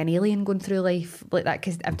like a bit of an alien going through life like that,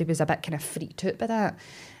 because everybody was a bit kind of freaked out by that.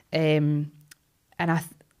 And I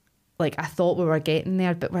thought we were getting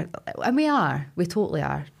there, but we totally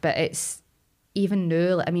are. But it's even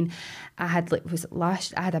now, like, I mean, I had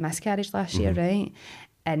a miscarriage last year, right?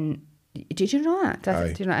 And did you know that?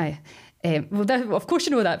 Do you know that? Well, of course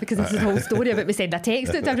you know that, because this is the whole story about me sending a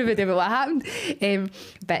text out to everybody about what happened.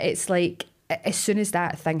 But it's like, as soon as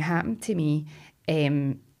that thing happened to me,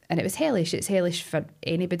 and it was hellish. It's hellish for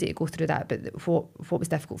anybody to go through that. But what was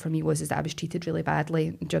difficult for me was that I was treated really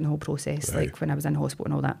badly during the whole process, like when I was in hospital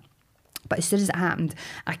and all that. But as soon as it happened,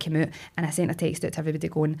 I came out and I sent a text out to everybody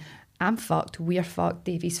going, I'm fucked, we're fucked,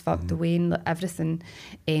 Davey's fucked, Wayne, everything.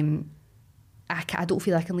 I don't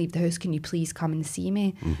feel I can leave the house, can you please come and see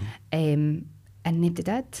me? And nobody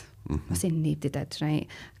did. I say nobody did, right?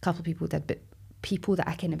 A couple of people did, but people that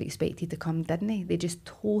I kind of expected to come didn't. They just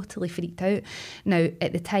totally freaked out. Now,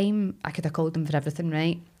 at the time, I could have called them for everything,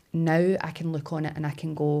 right? Now I can look on it and I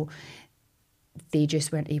can go, they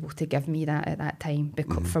just weren't able to give me that at that time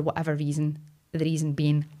because for whatever reason, the reason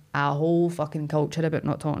being a whole fucking culture about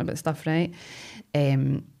not talking about stuff, right?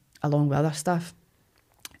 Along with other stuff.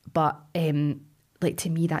 But like, to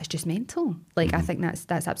me, that's just mental. Like, I think that's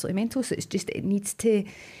absolutely mental. So it's just, it needs to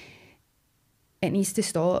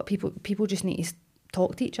stop. People just need to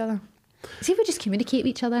talk to each other. See if we just communicate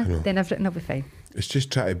with each other, then everything will be fine. It's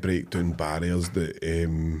just trying to break down barriers that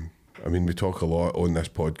I mean, we talk a lot on this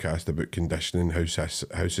podcast about conditioning, how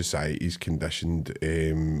society's conditioned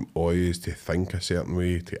always to think a certain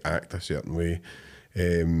way, to act a certain way.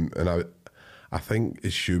 And I think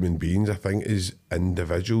as human beings, I think as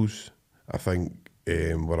individuals, I think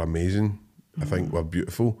were amazing. I think were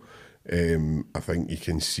beautiful. I think you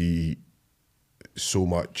can see so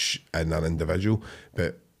much in an individual,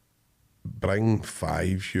 but bring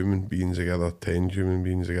 5 human beings together, 10 human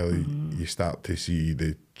beings together, you start to see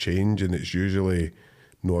the change, and it's usually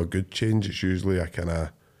not a good change. It's usually a kind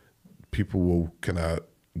of, people will kind of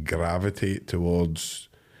gravitate towards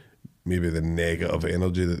maybe the negative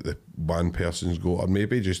energy that the one person's got, or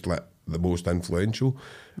maybe just like the most influential.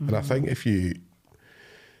 And I think if you're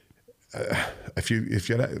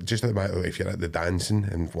at, just like if you're at the dancing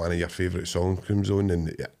and one of your favourite songs comes on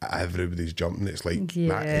and everybody's jumping, it's like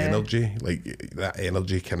that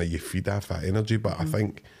energy kind of, you feed off that energy. But I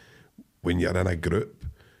think when you're in a group,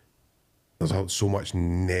 there's so much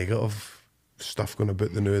negative stuff going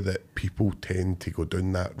about the now that people tend to go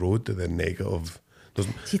down that road to the negative. So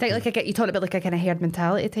you think you talking about like a kind of herd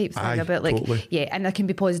mentality type thing, about like totally. Yeah, and there can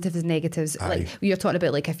be positives and negatives. Like you're talking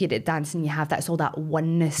about, like if you're at dancing, you have that's all that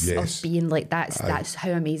oneness of being like that's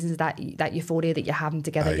how amazing is that euphoria that you're having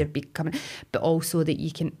together. You're becoming, but also that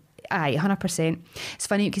you can. 100%. It's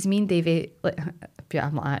funny because me and Davey, like,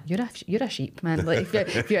 I'm like, you're a sheep, man. Like,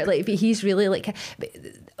 if you're like, he's really like.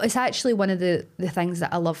 It's actually one of the things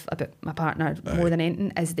that I love about my partner more than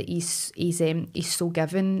anything is that he's so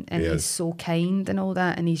giving and he's so kind and all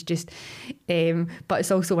that, and he's just. But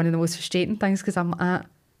it's also one of the most frustrating things because I'm like,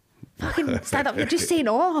 fucking stand up, you're just saying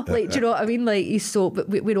like, do you know what I mean? Like, he's so, but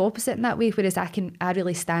we're opposite in that way. Whereas I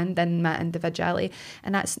really stand in my individuality,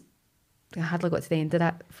 and that's. I hardly got to the end of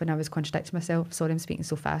that when I was contradicting myself. Sorry, I'm speaking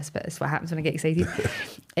so fast, but it's what happens when I get excited.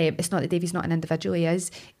 It's not that Davey's not an individual. He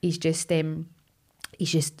is. He's just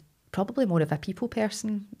probably more of a people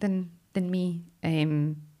person than me.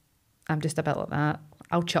 I'm just a bit like that.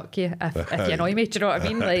 I'll chuck you if you annoy me. Do you know what I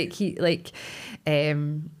mean?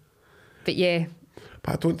 But yeah.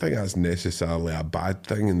 But I don't think that's necessarily a bad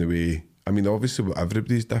thing in the way. I mean, obviously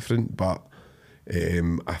everybody's different, but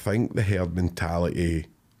I think the herd mentality.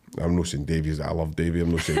 I'm not saying Davey's that. I love Davey.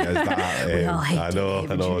 I'm not saying is that. I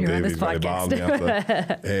know Davey's very bar me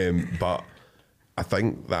after. But I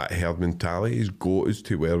think that herd mentality has got us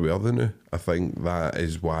to where we are now. I think that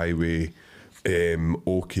is why we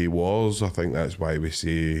okay wars. I think that's why we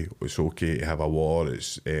say it's okay to have a war.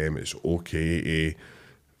 It's okay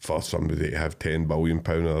for somebody to have £10 billion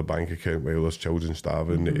in their bank account while there's children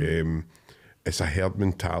starving. It's a herd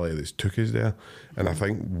mentality that's took us there. And I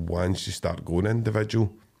think once you start going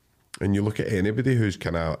individual, and you look at anybody whose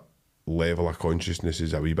kind of level of consciousness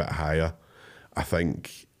is a wee bit higher, I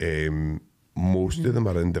think most of them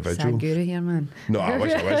are individual. Sadhguru here, man. No, I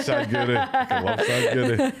wish I was Sadhguru. I love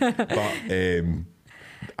Sadhguru.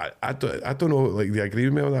 But I don't know, like, do you agree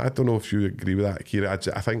with me on that? I don't know if you agree with that,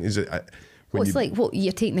 Keira. I think is it... what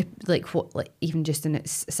you're taking even just in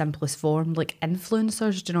its simplest form, like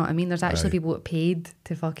influencers, do you know what I mean? There's actually people that paid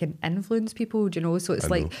to fucking influence people, do you know? So it's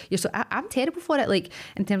I'm terrible for it, like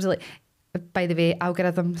in terms of like, by the way,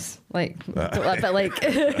 algorithms, like but like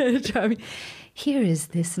do you know what I mean? Here is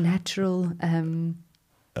this natural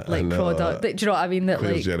product, do you know what I mean? That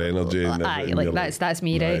clears your energy. That's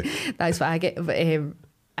me, right? That's what I get. But,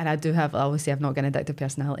 and I do have, obviously, I've not got an addictive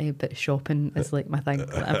personality, but shopping is like my thing.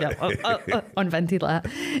 On Vinted, like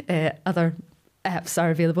that. Other apps are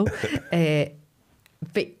available.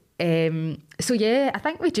 So yeah, I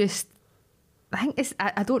think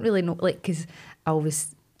I don't really know, like, because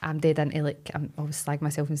I'm dead into, like, I always slag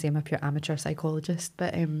myself and say I'm a pure amateur psychologist,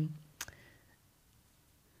 but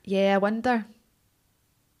yeah, I wonder.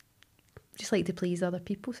 Just like to please other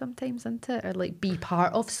people sometimes, isn't it? Or like be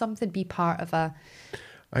part of something, be part of a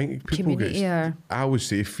I think people I always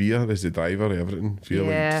say fear is the driver of everything.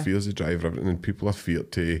 Fear's the driver of everything, and people are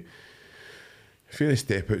feared to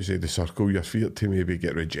step outside the circle. You're feared to maybe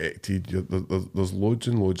get rejected. There's loads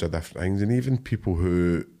and loads of different things, and even people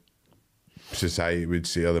who society would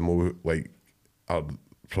say are the most are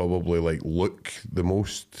probably like look the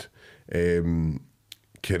most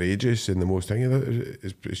courageous and the most thing.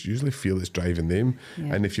 It's usually fear that's driving them.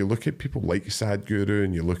 Yeah. And if you look at people like Sadhguru,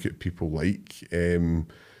 and you look at people like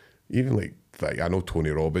even like I know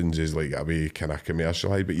Tony Robbins is like a way kind of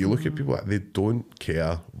commercialised, but you look at people, they don't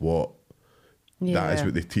care what that is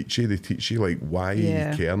what they teach you. They teach you like why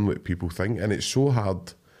you care and what people think, and it's so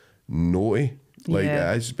hard naughty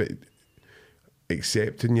it is, but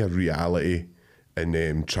accepting your reality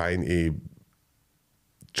and trying to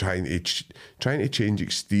change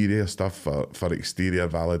exterior stuff for exterior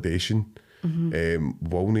validation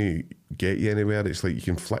won't get you anywhere. It's like you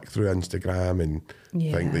can flick through Instagram and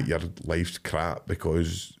think that your life's crap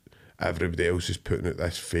because everybody else is putting out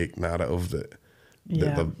this fake narrative that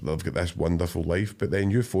they've got this wonderful life, but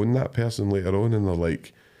then you phone that person later on and they're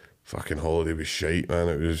like, fucking holiday was shite, man.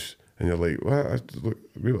 It was, and you're like, what?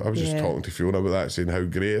 I was just talking to Fiona about that, saying how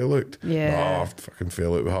great it looked. Yeah. Oh, I fucking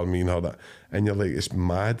fell out with her, me and her. That, and you're like, it's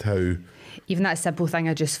mad how even that simple thing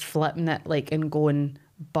of just flipping it, like, and going,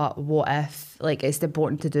 but what if? Like, it's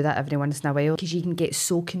important to do that every once in a while, because you can get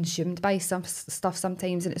so consumed by some stuff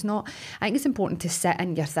sometimes, and it's not. I think it's important to sit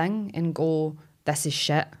in your thing and go, this is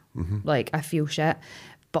shit. Like, I feel shit.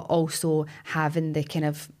 But also having the kind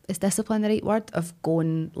of, is discipline the right word? Of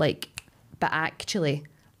going, like, but actually,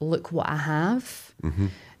 look what I have.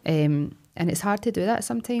 And it's hard to do that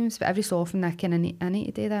sometimes, but every so often I need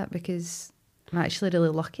to do that, because I'm actually really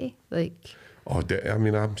lucky. Like, oh, I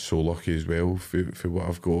mean, I'm so lucky as well for what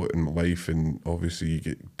I've got in my life, and obviously you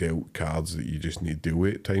get dealt cards that you just need to deal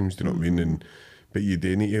with at times. Do you know what I mean? And but you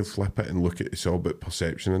do need to flip it and look at it's all about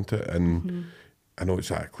perception into it. And I know it's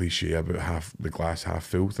that cliche about the glass half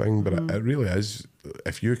full thing, but it really is.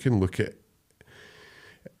 If you can look at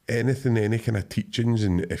anything, any kind of teachings,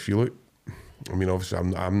 and if you look, I mean, obviously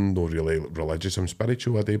I'm not really religious. I'm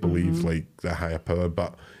spiritual. I do believe like the higher power,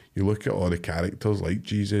 but you look at all the characters like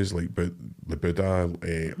Jesus, like the Buddha,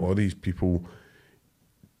 all these people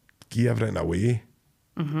give everything away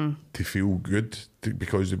to feel good,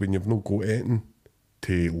 because when you've not got anything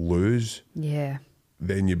to lose,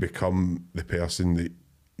 then you become the person that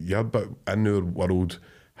you're. But in our world,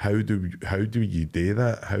 how do you do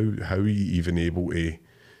that? How are you even able to?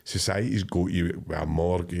 Society's got you with a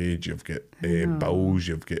mortgage, you've got bills,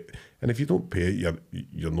 and if you don't pay it,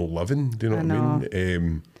 you're not living. Do you know what I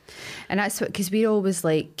mean? And that's what, because we're always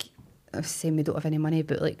like, I'm saying we don't have any money,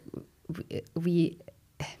 but like we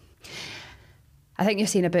I think you're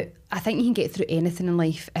saying about, I think you can get through anything in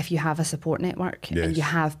life if you have a support network and you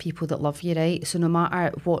have people that love you, right? So no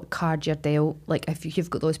matter what card you're dealt, like if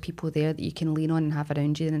you've got those people there that you can lean on and have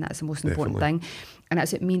around you, then that's the most important thing. And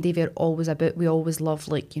that's what me and Dave are always about. We always love,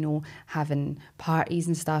 like, you know, having parties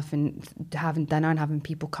and stuff and having dinner and having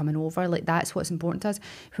people coming over. Like, that's what's important to us.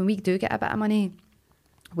 When we do get a bit of money,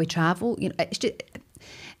 we travel. You know,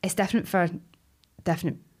 it's different for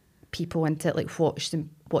different people into like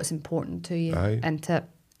what's important to you into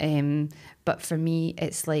but for me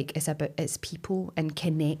it's like it's people and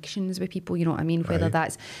connections with people, you know what I mean, whether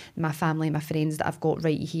that's my family, my friends that I've got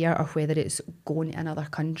right here, or whether it's going to another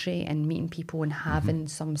country and meeting people and having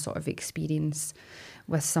some sort of experience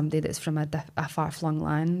with somebody that's from a far-flung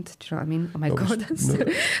land. Do you know what I mean? Oh my God, that's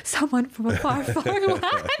someone from a far-flung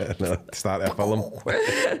land. No, start a film.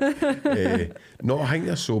 No, I think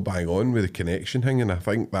you're so bang on with the connection thing, and I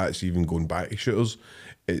think that's even going back to shooters.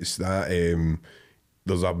 It's that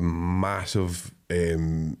there's a massive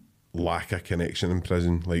lack of connection in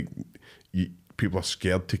prison. Like, people are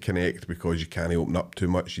scared to connect because you can't open up too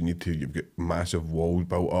much. You've got massive walls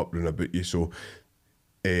built up round about you. So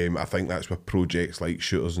I think that's where projects like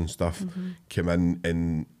shooters and stuff come in.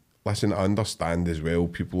 And listen, I understand as well,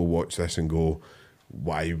 people will watch this and go,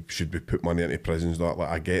 why should we put money into prisons? Not like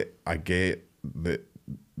I get that.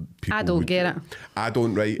 I don't get it. I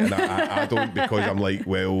don't, right? And I don't, because I'm like,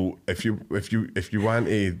 well, if you want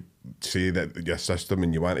to say that your system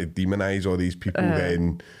and you want to demonise all these people,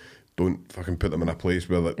 then don't fucking put them in a place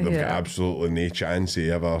where they've got absolutely no chance of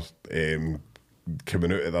ever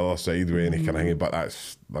coming out of the other side with any kind of thing. But that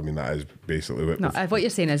is basically what you're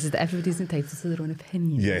saying is that everybody's entitled to their own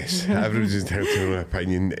opinion. Yes, everybody's entitled to their own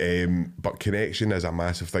opinion. But connection is a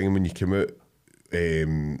massive thing. And when you come out,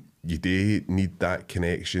 you do need that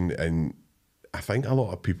connection, and I think a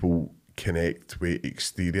lot of people connect with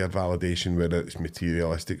exterior validation, whether it's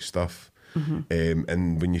materialistic stuff.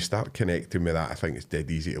 And when you start connecting with that, I think it's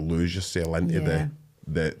dead easy to lose yourself into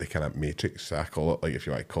the kind of matrix, I call it. Like, if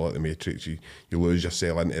you like to call it the matrix, you lose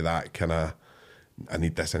yourself into that kind of, I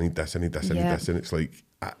need this, I need this, I need this, I need this. And it's like,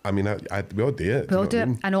 we all do it. We all do it.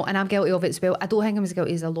 I know, and I'm guilty of it as well. I don't think I'm as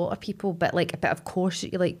guilty as a lot of people, but of course,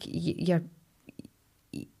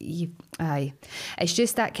 it's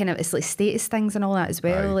just that kind of, it's like status things and all that as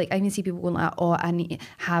well. Like, I even see people going like, oh, I need to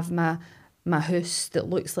have my house that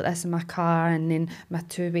looks like this in my car, and then my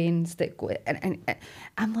two wains that go, and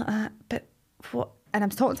I'm like, but what? And I'm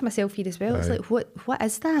talking to myself here as well. It's like, what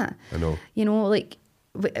is that? I know. You know, like,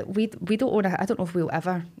 we don't own I don't know if we'll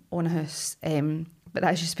ever own a house, but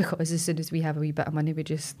that's just because as soon as we have a wee bit of money, we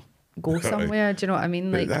just go somewhere. Do you know what I mean?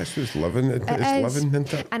 Like, that's just living. It's living,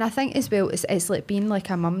 isn't it? And I think as well, it's like being like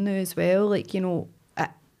a mum now as well. Like, you know,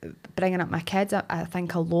 bringing up my kids, I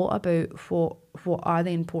think a lot about what are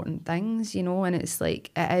the important things, you know. And it's like,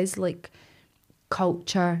 it is like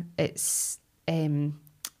culture. It's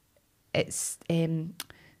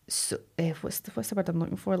so, what's the word I'm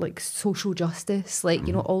looking for? Like social justice. Like,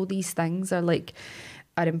 you know, all these things are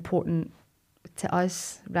important to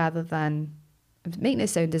us, rather than making it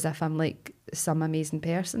sound as if I'm like some amazing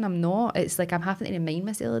person. I'm not. It's like I'm having to remind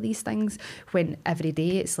myself of these things when every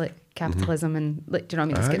day it's like capitalism and like, do you know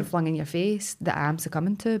what I mean? It's getting flung in your face that I'm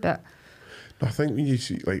succumbing to. But I think when you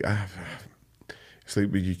see, like, it's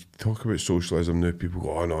like when you talk about socialism now, people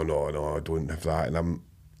go, oh, no, I don't have that. And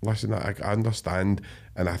listen, I understand.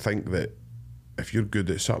 And I think that if you're good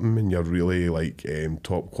at something and you're really like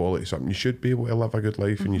top quality something, you should be able to live a good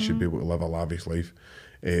life and you should be able to live a lavish life.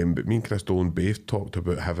 But me and Chris Dolan both talked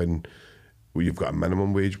about having, well, you've got a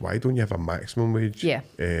minimum wage. Why don't you have a maximum wage? yeah,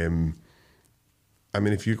 I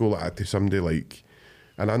mean, if you go like that to somebody like,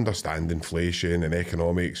 and understand inflation and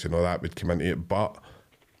economics and all that would come into it, but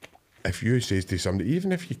if you say to somebody,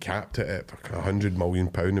 even if you capped it at £100 million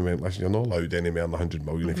and went, listen, you're not allowed any more than 100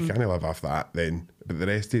 million, if you can't live off that, then, but the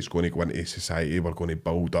rest of it's going to go into society, we're going to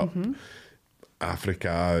build up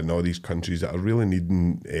Africa and all these countries that are really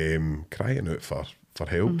needing, crying out for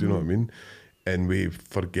help, do you know what I mean? And we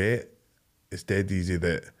forget it's dead easy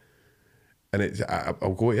that, and it's,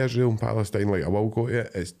 I'll go to Israel and Palestine, like I will go to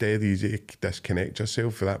it, it's dead easy to disconnect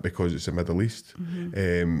yourself for that because it's the Middle East,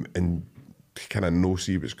 and kind of know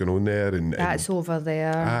see what's going on there, and that's over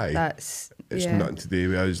there. Aye, it's nothing to do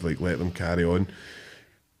with us, like let them carry on.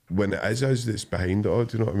 When it is us that's behind it all,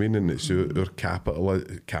 do you know what I mean? And it's our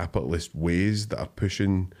capitalist ways that are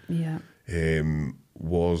pushing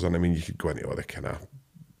wars. And I mean, you could go into all the kind of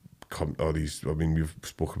all these, I mean, we've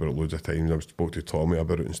spoken about it loads of times. I've spoke to Tommy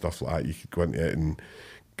about it and stuff like that. You could go into it in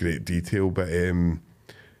great detail, but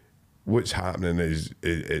what's happening is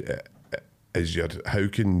how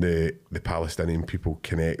can the Palestinian people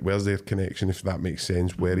connect? Where's their connection, if that makes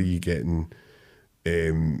sense? Where are you getting?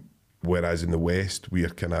 Whereas in the West, we are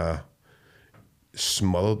kind of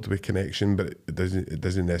smothered with connection, but it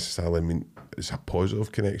doesn't necessarily mean it's a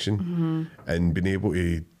positive connection. And being able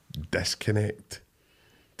to disconnect,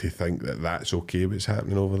 to think that that's okay what's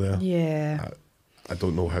happening over there. Yeah. I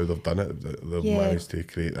don't know how they've done it. They've managed to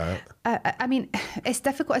create that. I mean, it's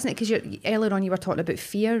difficult, isn't it? Because earlier on you were talking about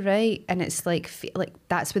fear, right? And it's like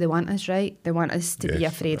that's what they want us, right? They want us to be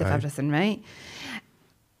afraid of everything, right?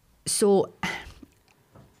 So,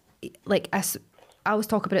 like, I always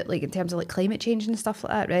talk about it like in terms of like climate change and stuff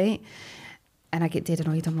like that, right? And I get dead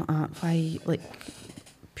annoyed. I'm like, why, like,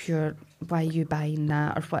 why are you buying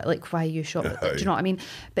that, or what? Like, why are you shopping? Do you know what I mean?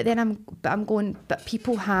 But then I'm going, but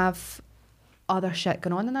people have other shit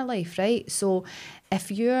going on in their life, right? So if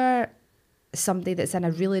you're somebody that's in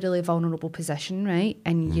a really, really vulnerable position, right,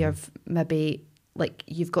 and you've maybe, like,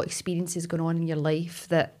 you've got experiences going on in your life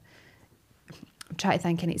that, I'm trying to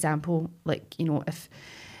think an example, like, you know, if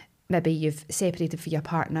maybe you've separated from your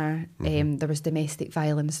partner, there was domestic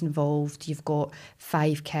violence involved, you've got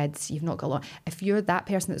 5 kids, you've not got a lot. If you're that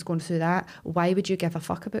person that's going through that, why would you give a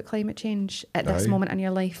fuck about climate change at this moment in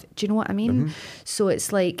your life? Do you know what I mean? So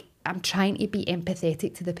it's like, I'm trying to be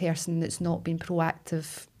empathetic to the person that's not been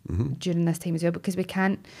proactive during this time as well, because we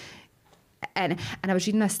can't. And I was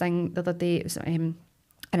reading this thing the other day. It was an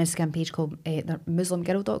Instagram page called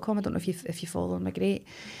MuslimGirl.com. I don't know if you follow them. They're great.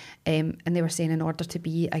 And they were saying in order to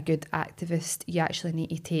be a good activist, you actually need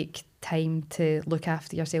to take time to look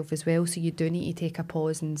after yourself as well. So you do need to take a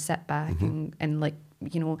pause and sit back and like,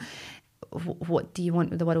 you know, what do you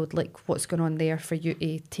want with the world? Like, what's going on there for you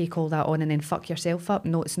to take all that on and then fuck yourself up?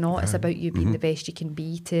 No, it's not. It's about you being the best you can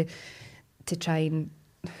be to try and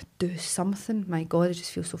do something. My God, I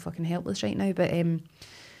just feel so fucking helpless right now. But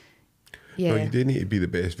yeah. No, you do need to be the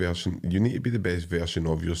best version. You need to be the best version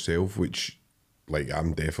of yourself, which, like,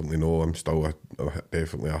 I'm definitely no. I'm still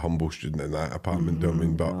definitely a humble student in that apartment. Do you know what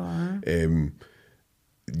I mean?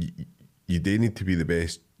 But you do need to be the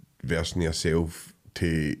best version of yourself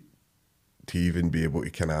to even be able to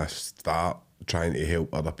kind of start trying to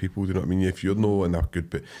help other people. Do you know what I mean? If you're not in a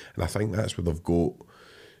good, and I think that's where they've got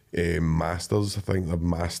masters. I think they've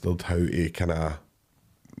mastered how to kind of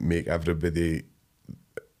make everybody.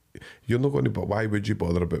 You're not going to, but why would you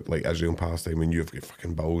bother about like Israel and Palestine when you've got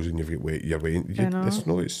fucking bills and you've got you're waiting?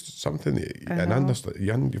 It's something that, and understand.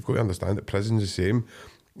 You've got to understand that prison's the same.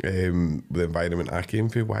 The environment I came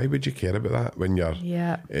from. Why would you care about that when you're,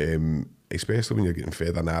 especially when you're getting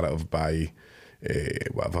fed a narrative by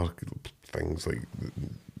whatever things like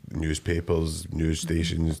newspapers, news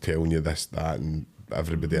stations telling you this, that, and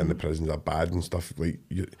everybody in the prisons are bad and stuff. Like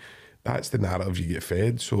that's the narrative you get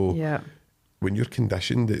fed. So when you're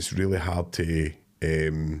conditioned, it's really hard to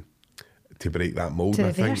break that mold. To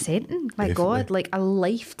reverse it, my definitely. God, like a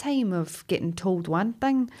lifetime of getting told one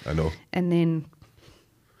thing. I know. And then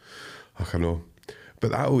I know.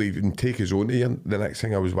 But that'll even take us on to the next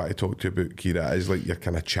thing I was wanting to talk to you about, Keira, is like your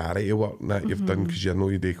kind of charity work that you've done, because you know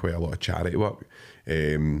you do quite a lot of charity work.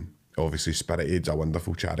 Obviously Spirit Aid's a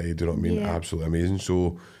wonderful charity, do you know what I mean? Yeah. Absolutely amazing.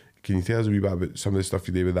 So can you tell us a wee bit about some of the stuff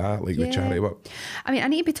you do with that, like the charity work? I mean, I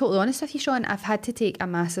need to be totally honest with you, Sean. I've had to take a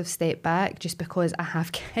massive step back just because I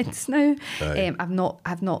have kids now. I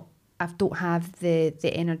don't have the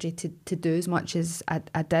energy to do as much as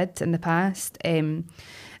I did in the past.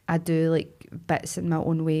 I do like bits in my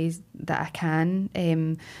own ways that I can.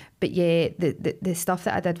 But yeah, the stuff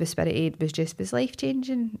that I did with Spirit Aid was life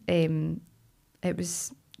changing. It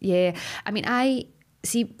was, yeah. I mean, I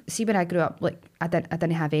see when I grew up, like I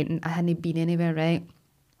didn't have anything. I hadn't been anywhere, right?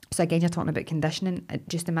 So again, you're talking about conditioning.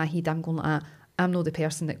 Just in my head, I'm going like, I'm not the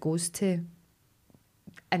person that goes to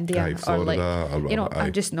India or like, you know,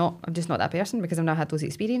 I'm just not that person, because I've not had those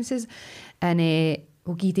experiences. And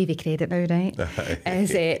we'll give Davey credit now, right?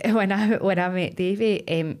 As when I met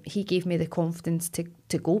Davey, he gave me the confidence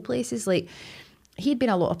to go places. Like, he'd been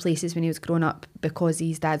a lot of places when he was growing up because of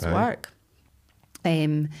his dad's work.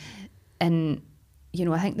 And you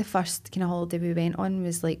know, I think the first kind of holiday we went on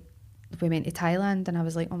was like, we went to Thailand, and I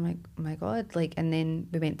was like, oh my God, like, and then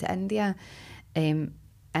we went to India. And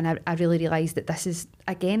I really realised that this is,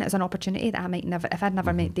 again, it's an opportunity that I might never, if I'd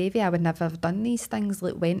never met Davey, I would never have done these things,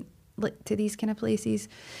 like went like to these kind of places.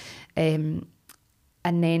 And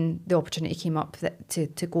then the opportunity came up to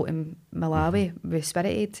go to Malawi with Spirit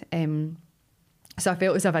Aid. So I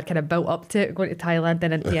felt as if I'd kind of built up to it, going to Thailand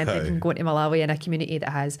and India, and thinking going to Malawi in a community that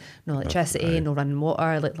has no electricity, no running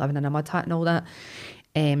water, like living in a mud hut and all that.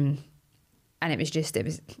 And it was just, it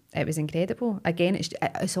was incredible. Again,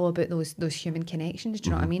 it's all about those human connections. Do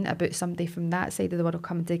you know what I mean? About somebody from that side of the world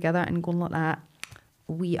coming together and going like that.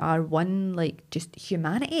 We are one, like just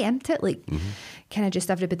humanity, isn't it? Like kind of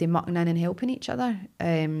just everybody mucking in and helping each other.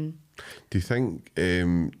 Do you think,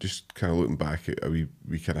 just kind of looking back at a wee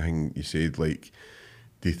kind of thing you said, like,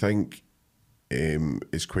 do you think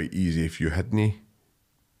it's quite easy if you hadn't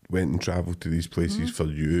went and travelled to these places for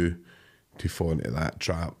you to fall into that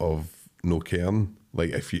trap of no caring? Like,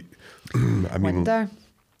 if you, I mean... Wonder.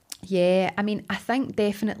 Yeah, I mean, I think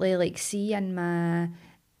definitely, like,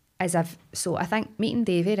 I think meeting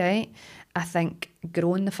Davey, right, I think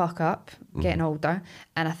growing the fuck up, getting older,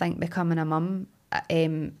 and I think becoming a mum,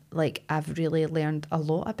 like, I've really learned a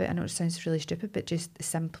lot about, I know it sounds really stupid, but just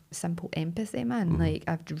simple empathy, man. Like,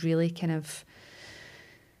 I've really kind of,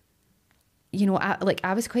 you know,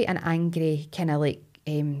 I was quite an angry kind of like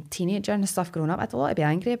teenager and stuff growing up. I had a lot to be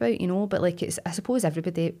angry about, you know, but like, it's, I suppose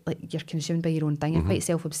everybody, like, you're consumed by your own thing. You're quite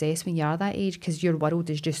self-obsessed when you are that age, because your world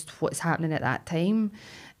is just what's happening at that time.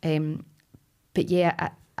 But yeah,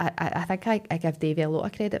 I think I give Davey a lot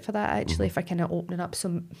of credit for that, actually, for kind of opening up.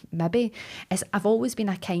 So maybe I've always been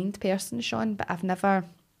a kind person, Sean, but I've never,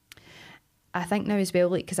 I think now as well,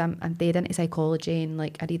 like, because I'm dead into psychology, and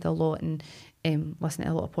like I read a lot and listen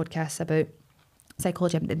to a lot of podcasts about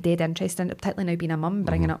psychology. I'm dead interested in it, particularly now being a mum,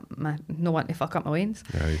 bringing up my, no wanting to fuck up my wains.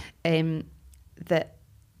 Right. That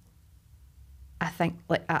I think,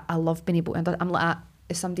 like, I love being able to, I'm like,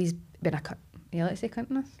 if somebody's been a yeah, let's say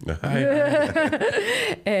cuntness.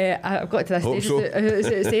 I've got to this stage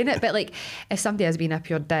of saying it, but like, if somebody has been a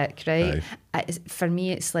pure dick, right? For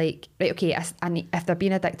me, it's like, right, okay, if they're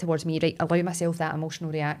being a dick towards me, right, allow myself that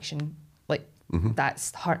emotional reaction, like,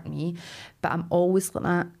 that's hurt me, but I'm always like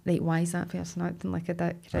that, right, why is that person acting like a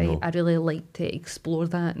dick, right? I really like to explore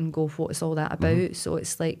that and go, what's all that about? So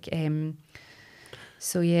it's like,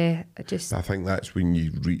 so yeah, I think that's when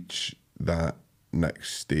you reach that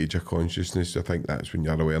next stage of consciousness. I think that's when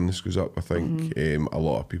your awareness goes up. I think a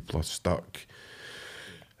lot of people are stuck,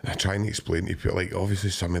 and I try and explain to people, like, obviously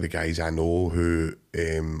some of the guys I know who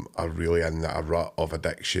are really in a rut of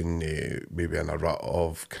addiction, maybe in a rut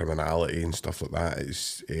of criminality and stuff like that,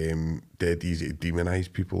 it's dead easy to demonise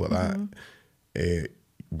people like that.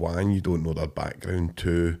 One, you don't know their background.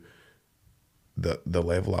 Two, the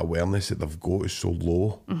level of awareness that they've got is so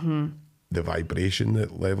low. The vibration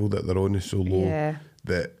level that they're on is so low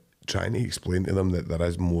that trying to explain to them that there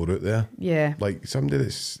is more out there. Yeah. Like somebody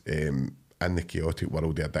that's in the chaotic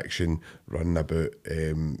world of addiction, running about,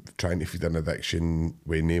 trying to feed an addiction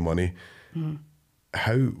with no money.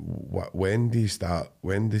 When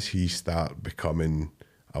does he start becoming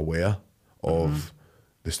aware of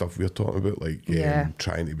the stuff we're talking about? Like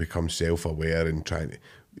trying to become self-aware and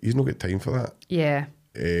he's not got time for that. Yeah.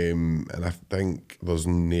 And I think there's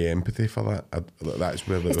no empathy for that. That's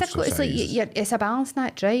where it's difficult. It's like it's a balance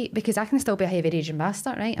act, right? Because I can still be a heavy raging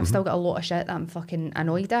bastard, right? I've still got a lot of shit that I'm fucking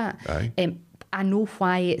annoyed at. I know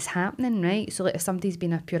why it's happening, right? So like if somebody's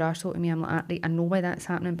been a pure arsehole to me, I'm like, right, I know why that's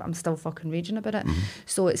happening, but I'm still fucking raging about it.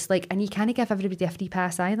 So it's like, and you can't give everybody a free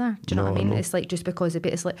pass either. Do you know what I mean? It's like, just because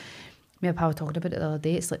it's like, me and pal talking about it the other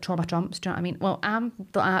day, it's like trauma trumps, do you know what I mean? Well, I'm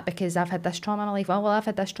like that because I've had this trauma in my life. Well, I've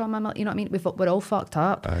had this trauma in my life, you know what I mean? We're all fucked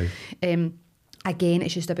up. Again,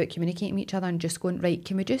 it's just about communicating with each other and just going, right,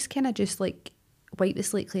 can we just kind of just like wipe the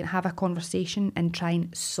slate clean, have a conversation and try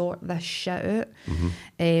and sort this shit out.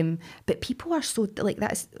 But people are so, like,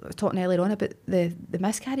 that's, I was talking earlier on about the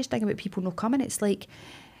miscarriage thing, about people not coming. It's like,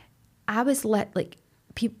 I was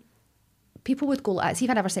people would go, see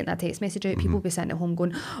if I never sent that text message out, people would be sitting at home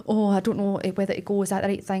going, oh, I don't know whether to go, is that the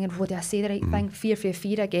right thing, and do I say the right thing?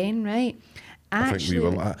 Fear again, right? I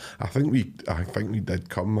think we did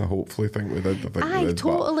come. I hopefully think we did.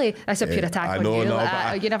 Totally. That's a pure attack on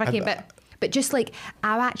you. You never came, but just like,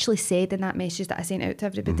 I actually said in that message that I sent out to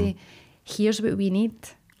everybody, here's what we need,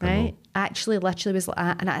 right? I actually literally was like,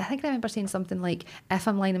 and I think I remember saying something like, if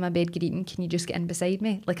I'm lying in my bed greeting, can you just get in beside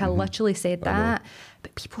me? Like, I literally said that,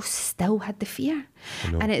 but people still had the fear.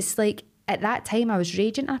 And it's like, at that time I was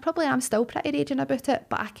raging, and I probably am still pretty raging about it,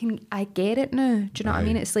 but I get it now. Do you know what I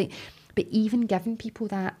mean? It's like, but even giving people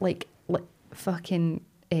that like fucking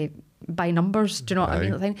by numbers, do you know what I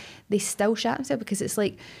mean? Like, they still shat themselves because it's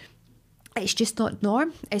like, it's just not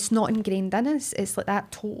norm. It's not ingrained in us. It's like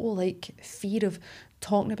that total like fear of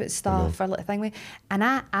talking about stuff or like thing. And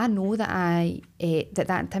I know that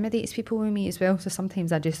that intimidates people with me as well. So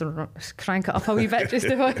sometimes I just crank it up a wee bit just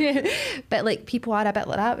to but like, people are a bit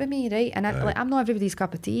like that with me, right? And I'm not everybody's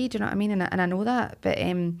cup of tea. Do you know what I mean? And I know that, but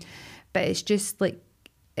it's just like,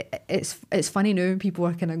 it's funny now. People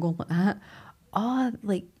are kind of going like that. Oh,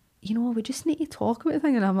 like, you know, we just need to talk about the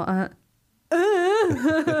thing, and I'm like, do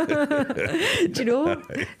you know?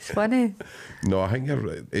 It's funny. No, I think you're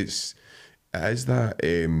right. It is that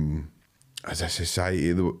as a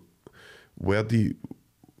society, where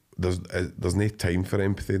there's no time for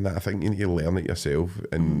empathy in that. I think you need to learn it yourself,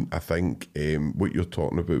 and I think what you're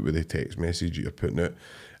talking about with the text message you're putting out,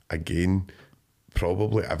 again,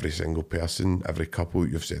 probably every single person, every couple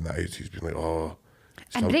you've sent that out to has been like, oh,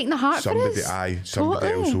 and breaking the heart somebody, for us. Somebody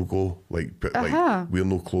else will go, like, but like, we're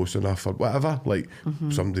not close enough or whatever. Like,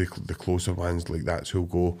 somebody, the closer ones, like, that's who'll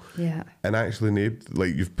go. Yeah. And actually,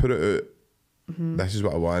 like, you've put it out, this is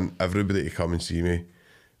what I want, everybody to come and see me.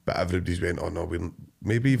 But everybody's went, oh no, we're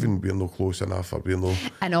not close enough, or we're no.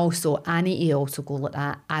 And also, I need to also go like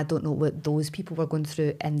that. I don't know what those people were going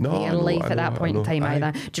through in their life at that point in time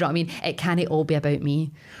either. Do you know what I mean? It can't all be about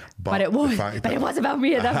me. But it was. But it was about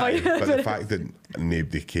me at that point. But the fact that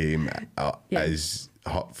nobody came is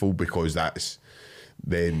hurtful, because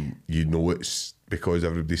then you know it's because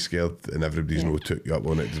everybody's scared and everybody's not took you up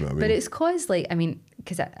on it. Do you know what I mean? But it's cause, like, I mean,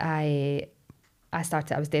 because I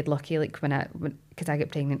was dead lucky, like, because I got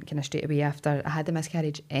pregnant kind of straight away after I had the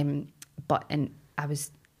miscarriage. I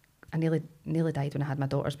nearly died when I had my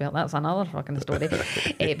daughter's belt. That's another fucking story.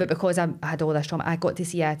 But because I had all this trauma, I got to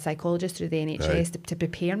see a psychologist through the NHS to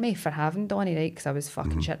prepare me for having Donnie, right? Because I was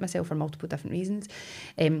fucking shit myself for multiple different reasons.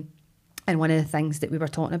 And one of the things that we were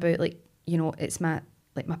talking about, like, you know, it's my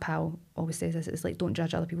pal always says this, it's like, don't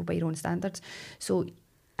judge other people by your own standards. So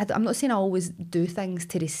I'm not saying I always do things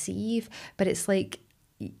to receive, but it's like,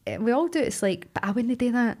 we all do it. It's like, but I wouldn't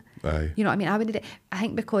do that. You know what I mean? I wouldn't do it. I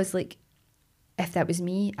think because, like, if that was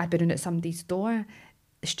me, I'd be running at somebody's door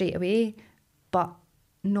straight away, but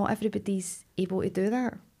not everybody's able to do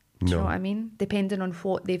that. Do you know what I mean? Depending on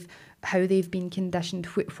how they've been conditioned,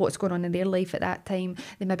 what's going on in their life at that time,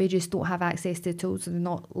 they maybe just don't have access to the tools, so they've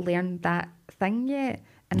not learned that thing yet.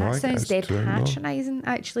 And that sounds dead patronising,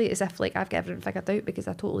 actually, as if, like, I've got everything figured out, because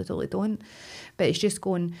I totally don't. But it's just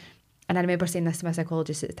going, and I remember saying this to my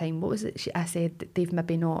psychologist at the time, what was it? I said that they've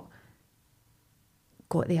maybe not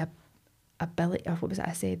got the ability, or what was it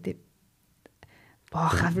I said? The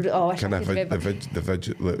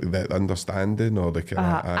understanding, or the kind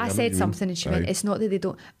of... I said something and she went, it's not that they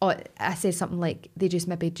don't... I said something like, they just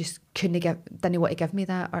maybe just didn't want to give me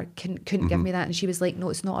that, or couldn't give me that. And she was like, no,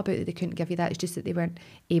 it's not about that they couldn't give you that, it's just that they weren't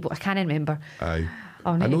able. I can't remember.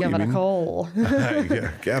 I'll need to give her a call.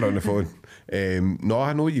 Yeah, get her on the phone. No,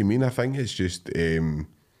 I know what you mean. I think it's just... is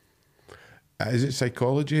it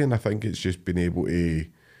psychology? And I think it's just being able to...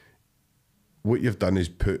 What you've done is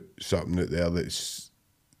put something out there that's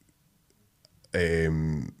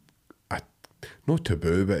not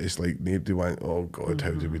taboo, but it's like, nobody went, oh God,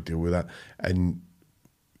 how do we deal with that? And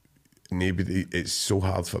maybe it's so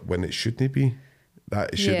hard for when it shouldn't be.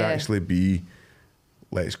 That it should actually be,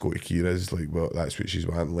 let's go to Keira's, like, well, that's what she's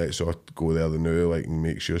wanting, let's all go there now, like, and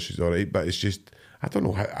make sure she's all right. But it's just, I don't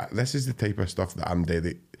know how. This is the type of stuff that I'm dead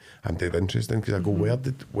interested in, because I go, where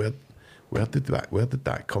did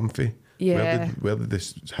that come from? Yeah. Where did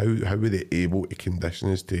this? How were they able to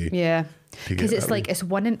condition us to? Yeah, because it's like way? it's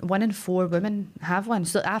 1 in 4 women have one.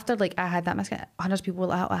 So after like I had that, hundreds of people were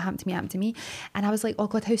like, "Oh, it happened to me," and I was like, "Oh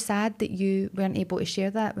God, how sad that you weren't able to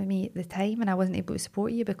share that with me at the time, and I wasn't able to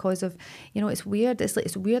support you because of, you know, it's weird. It's like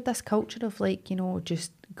it's weird, this culture of like, you know,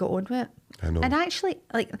 just go on with it." I know. And actually,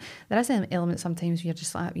 like there is an element sometimes where you're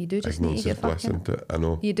just like, you do just need to get listen to it. I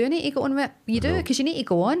know. You do need to go on with it. You do, because you need to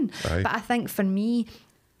go on. Aye. But I think for me,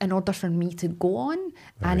 in order for me to go on,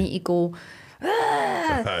 I need to go.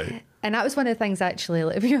 Aye. And that was one of the things actually,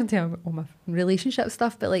 like if you're on all my relationship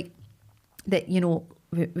stuff, but like that, you know,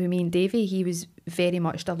 with me and Davey, he was very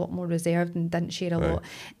much a lot more reserved and didn't share a lot.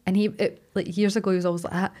 And like years ago, he was always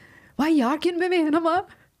like, "Why are you arguing with me?" And I'm like,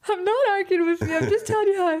 "I'm not arguing with you. I'm just telling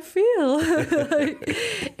you how I feel."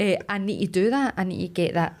 I need to do that. I need to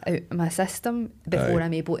get that out of my system before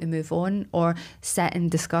I'm able to move on or sit and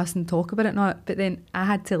discuss and talk about it. Not, but then I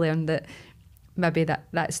had to learn that maybe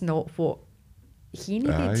that's not what he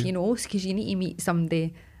needed, you know, because you need to meet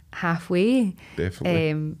somebody halfway.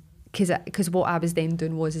 Definitely. Because what I was then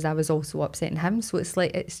doing was I was also upsetting him. So it's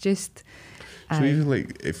like, it's just... So even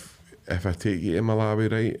like if I take you to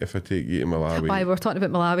Malawi, right? If I take you to Malawi... Why, we're talking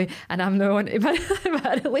about Malawi and I'm now on to my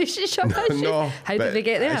relationship issues. No, how did we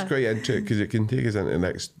get there? It's quite interesting because it can take us into the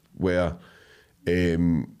next where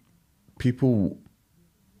people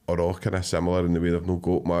are all kind of similar in the way they've not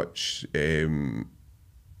got much,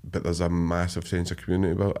 but there's a massive sense of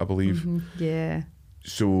community, I believe. Yeah.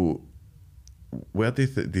 So where do you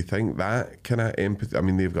think that kind of empathy, I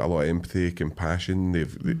mean, they've got a lot of empathy, compassion, do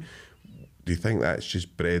you think that's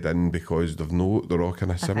just bred in because they're all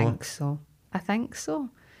kind of similar? I think so.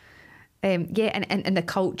 Yeah, and the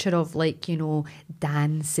culture of like, you know,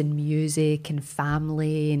 dance and music and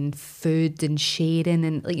family and food and sharing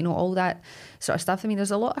and like, you know, all that sort of stuff. I mean, there's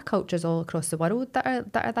a lot of cultures all across the world that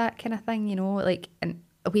are that kind of thing, you know, like, and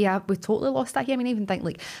we've totally lost that here. I mean, I even think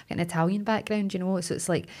like I've got an Italian background, you know, so it's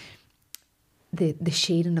like the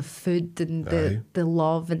sharing of food and the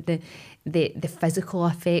love and the physical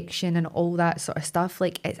affection and all that sort of stuff.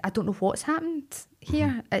 Like, I don't know what's happened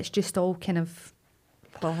here. It's just all kind of...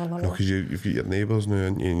 Because you've got your neighbours now,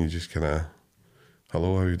 and you just kind of,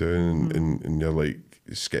 hello, how you doing? And you're like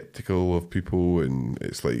sceptical of people, and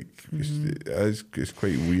it's like it's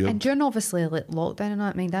quite weird. And during obviously like lockdown and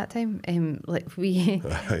that, I mean that time, like we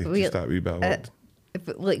just that wee bit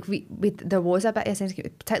like we there was a bit of a sense,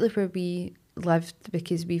 particularly where we lived,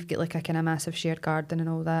 because we've got like a kind of massive shared garden and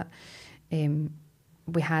all that.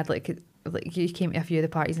 We had like you came to a few of the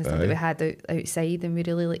parties and stuff that we had outside, and we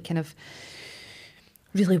really like kind of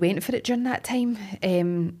really went for it during that time.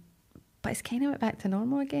 But it's kind of went back to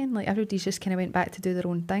normal again. Like everybody's just kind of went back to do their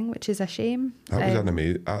own thing, which is a shame. That was an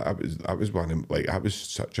amazing. That was one of, like, that was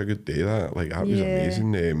such a good day. That was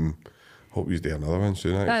amazing. Hope you do another one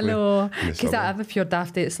soon. Actually, I know, because I have a pure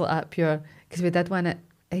daft day. It's like that pure, because we did one at.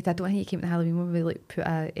 I did one. You came to the Halloween one. We like put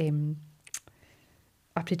a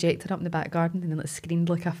projector up in the back garden and then like screened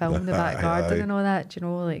like a film in the back garden and all that. Do you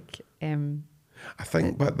know, like. I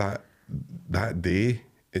think, but that day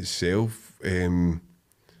itself, the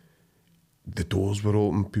doors were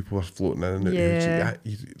open, people were floating in and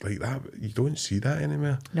out. You don't see that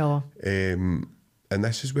anymore. No. And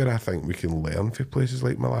this is where I think we can learn from places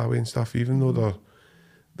like Malawi and stuff, even though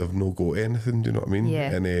they've no got anything, do you know what I mean?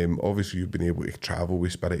 Yeah. And obviously you've been able to travel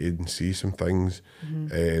with Spirited and see some things,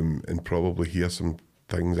 and probably hear some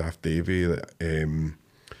things off Davey that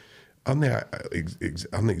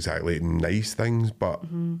aren't exactly nice things, but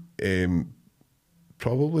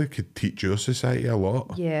probably could teach your society a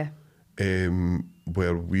lot. Yeah.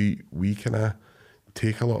 Where we kind of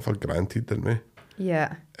take a lot for granted, didn't we?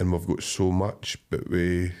 Yeah. And we've got so much, but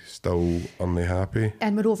we still aren't happy.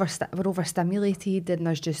 And we're overstimulated, and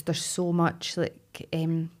there's so much like.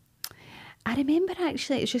 I remember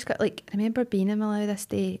actually, it's just got like, I remember being in Malawi this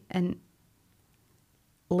day, and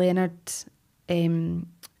Leonard,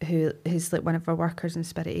 who's like one of our workers in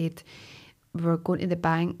Spirit Aid, we were going to the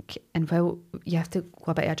bank, and while you have to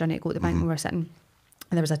go a bit of a journey to go to the bank, we were sitting,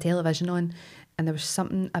 and there was a television on, and there was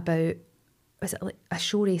something about, was it like a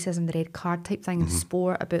show racism, the red card type thing, and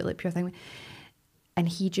sport about like pure thing, and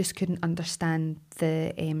he just couldn't understand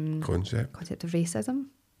the concept of racism.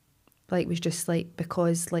 Like, was just like,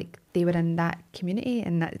 because like they were in that community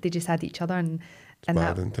and that they just had each other, and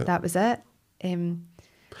that was it. There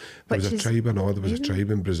was a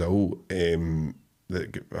tribe in Brazil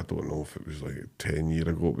that, I don't know if it was like 10 years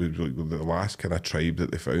ago, it was like the last kind of tribe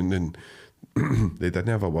that they found, and they didn't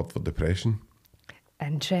have a word for depression.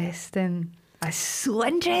 Interesting. That's so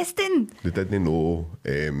interesting. They didn't know,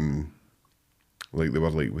 like they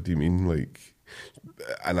were like, what do you mean? Like,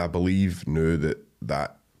 and I believe now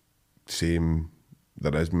that same,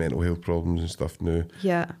 there is mental health problems and stuff now.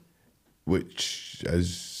 Yeah. Which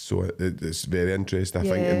is, so it's very interesting. I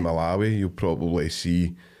think in Malawi you'll probably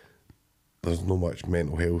see there's no much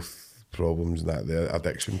mental health problems, that there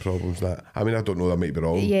addiction problems, that I mean, I don't know, that might be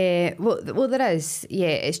wrong. Yeah, well there is. Yeah,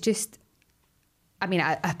 it's just, I mean,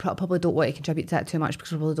 I probably don't want to contribute to that too much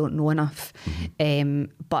because I probably don't know enough.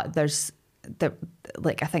 But there's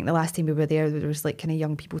like, I think the last time we were there was like kind of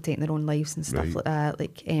young people taking their own lives and stuff like that.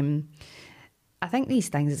 Like, I think these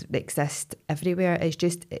things exist everywhere. It's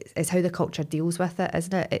just, it's how the culture deals with it,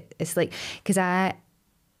 isn't it? It's like, because I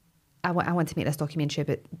want to make this documentary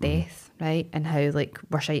about death, right? And how, like,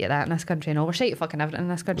 we're shite at that in this country and all. We're shite at fucking everything in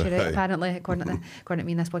this country, right? Apparently, according to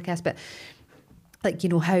me in this podcast. But, like, you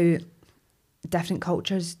know, how different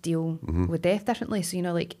cultures deal with death differently. So, you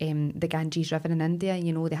know, like the Ganges River in India,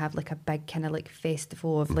 you know, they have like a big kind of like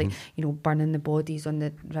festival of like, you know, burning the bodies on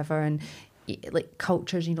the river, and like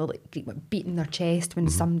cultures, you know, like beating their chest when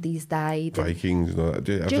somebody's died. Vikings,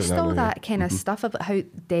 just all that kind of stuff about how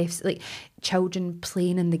deaths, like children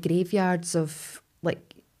playing in the graveyards of,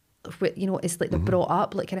 like, you know, it's like they're brought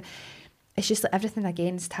up, like kind of, it's just like everything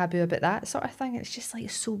against taboo about that sort of thing. It's just like,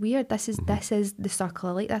 it's so weird. This is the circle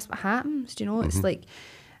of life. That's what happens. Do you know? It's like,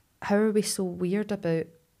 how are we so weird about?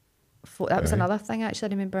 That was another thing actually.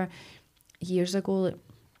 I remember years ago, like,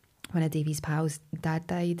 when a Davey's pal's dad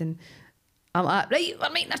died, and I'm like, right, we're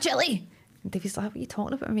making a chili. And Davey's like, what are you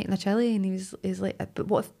talking about? We're making a chili. And he's like, but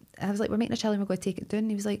what if? I was like, we're making a chili and we're going to take it down.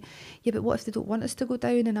 And he was like, yeah, but what if they don't want us to go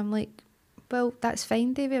down? And I'm like, well, that's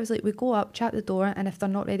fine, Davey. I was like, we go up, chat the door, and if they're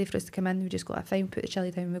not ready for us to come in, we just go, fine, put the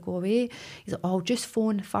chili down and we go away. He's like, oh, just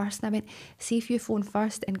phone first. And I went, see if you phone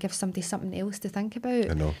first and give somebody something else to think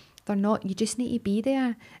about. I know. They're not, you just need to be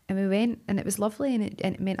there. And we went, and it was lovely, and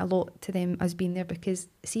it meant a lot to them, us being there, because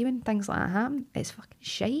see, when things like that happen, it's fucking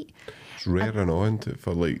shite. It's rare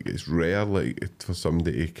for like, it's rare like for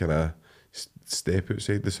somebody to kind of step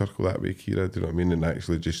outside the circle that way, Keira, do you know what I mean, and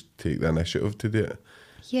actually just take the initiative to do it.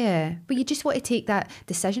 Yeah, but you just want to take that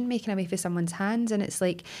decision making away from someone's hands, and it's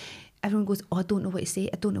like everyone goes, oh, I don't know what to say,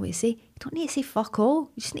 I don't know what to say. You don't need to say fuck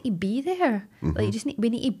all. You just need to be there. Like, we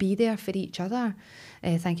need to be there for each other.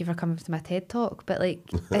 Thank you for coming to my TED talk, but like,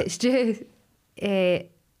 it's just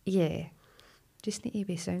yeah, just need to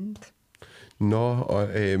be sound. No,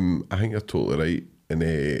 I think you're totally right. And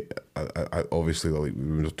I obviously, like,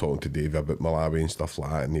 we were talking to Dave about Malawi and stuff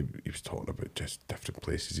like that, and he was talking about just different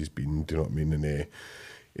places he's been, do you know what I mean? And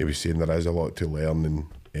he was saying there is a lot to learn,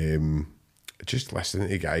 and just listening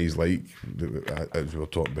to guys like, as we were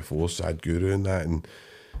talking before, Sadhguru and that, and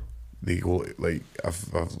they go, like,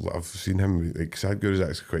 I've seen him, like, Sadhguru's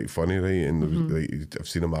actually quite funny, right? And like, I've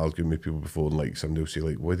seen him arguing with people before, and like somebody will say,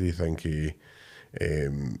 like, what do you think of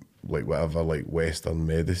like whatever, like Western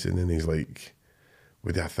medicine? And he's like,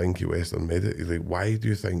 what do I think of Western medicine? He's like, why do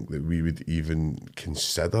you think that we would even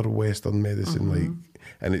consider Western medicine? Like,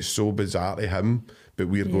 and it's so bizarre to him, but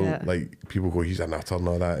we're going, like, people go, he's a nutter and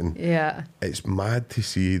all that, and it's mad to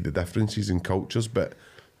see the differences in cultures. But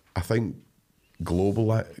I think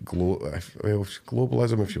globalism,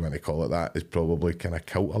 if you want to call it that, is probably kind of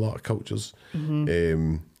killed a lot of cultures.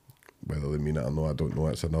 Whether they mean it or not, I don't know.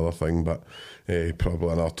 It's another thing, but probably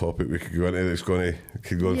another topic we could go into. That's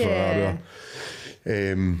could go on for an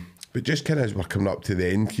hour. But just kind of as we're coming up to the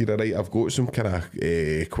end, Keira, right, I've got some kind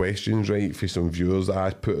of questions, right, for some viewers that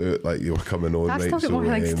I put out, like, you were coming on, I've right? still got more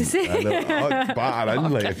things to say. Batter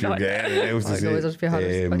in, like, if you get anything else to say.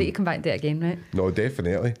 I need to come back and do it again, right? No,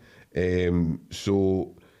 definitely.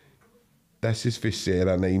 So this is for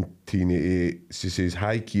Sarah, 1988. She says,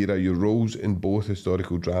 hi Keira, your roles in both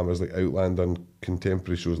historical dramas like Outlander and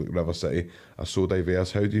contemporary shows like River City are so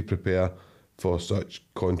diverse. How do you prepare for such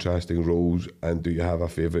contrasting roles, and do you have a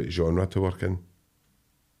favourite genre to work in?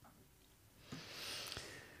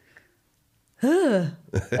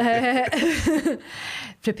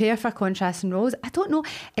 Prepare for contrasting roles. I don't know.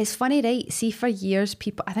 It's funny, right? See, for years,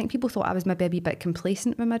 I think people thought I was maybe a bit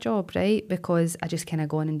complacent with my job, right? Because I just kind of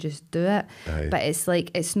go on and just do it. Aye. But it's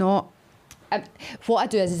like, it's not. What I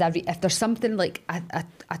do is if there's something like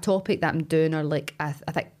a topic that I'm doing, or like I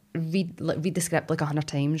think read the script like 100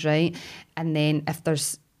 times, right? And then if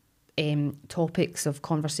there's topics of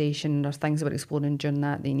conversation or things that we're exploring during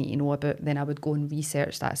that they need to know about, then I would go and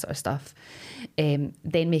research that sort of stuff, then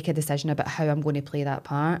make a decision about how I'm going to play that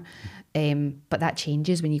part. But that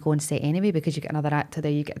changes when you go on set anyway, because you get another actor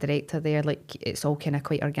there, you get a director there, like, it's all kind of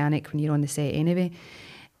quite organic when you're on the set anyway.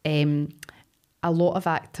 a lot of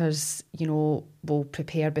actors, you know, will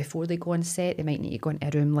prepare before they go on set. They might need to go into a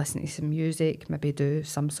room, listen to some music, maybe do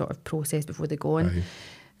some sort of process before they go on. Aye.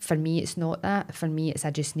 For me, it's not that. For me, it's I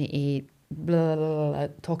just need to blah, blah, blah,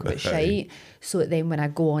 talk about shite, so that then when I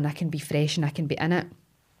go on, I can be fresh and I can be in it.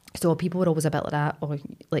 So people are always a bit like that, or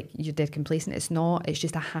like, you're dead complacent. It's not. It's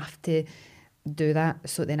just I have to do that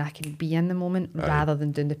so then I can be in the moment rather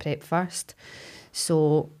than doing the prep first.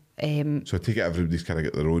 So so I take it everybody's kind of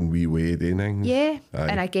got their own wee way of doing things. Yeah,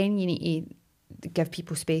 and again, you need to give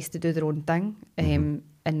people space to do their own thing, and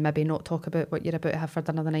maybe not talk about what you're about to have for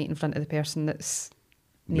dinner the night in front of the person that's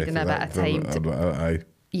needing a bit of time. Aye.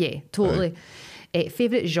 Yeah, totally.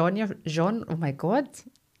 Favourite genre? Oh my God.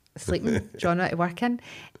 Sleeping genre to work in.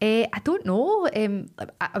 I don't know.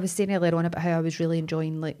 I was saying earlier on about how I was really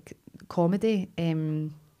enjoying like comedy.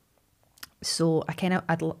 So I kind of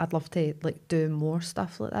I'd love to like do more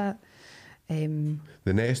stuff like that.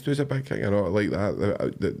 The Nest was a big thing. I know like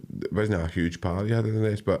that. It wasn't a huge part you had in The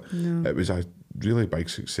Nest, but it was a really big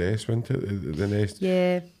success, wasn't it? The Nest.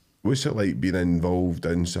 Yeah. What's it like being involved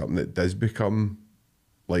in something that does become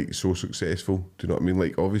like so successful? Do you know what I mean?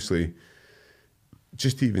 Like obviously,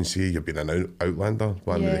 just to even say you've been an Outlander,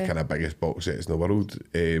 one of the kind of biggest box sets in the world.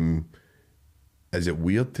 Is it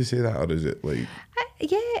weird to say that, or is it like?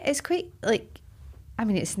 Yeah, it's quite like. I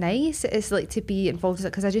mean, it's nice. It's like to be involved in it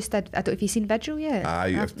because I just did. I don't know if you've seen Vigil yet.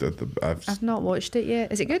 Aye, I've not watched it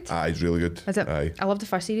yet. Is it good? Aye, it's really good. Is it? Aye. I love the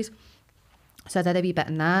first series. So I did a wee bit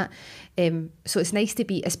in that. So it's nice to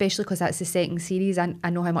be, especially because that's the second series. I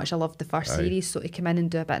know how much I loved the first series. So to come in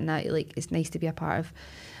and do a bit in that, like, it's nice to be a part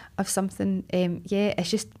of something. Yeah,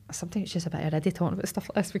 it's just sometimes it's just a bit already talking about stuff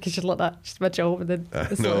like this because you're like that, just my job and then but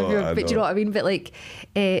do you know what I mean? But like,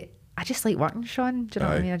 I just like working, Sean. Do you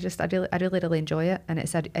know what I mean? I really enjoy it, and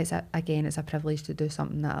it's a privilege to do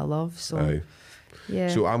something that I love. So yeah.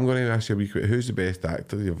 So I'm going to ask you a wee quick. Who's the best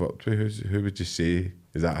actor you've worked with? Who would you say?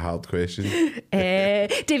 Is that a hard question?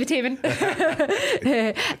 David Taman.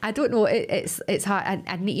 I don't know. It's hard.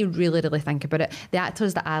 I need to really think about it. The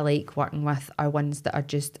actors that I like working with are ones that are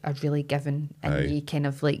really given, and you kind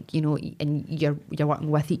of like, you know, and you're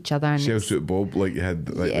working with each other. And Chelsea Bob, like you had.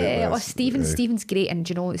 Like, or Stephen. Stephen's great, and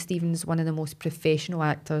do you know Stephen's one of the most professional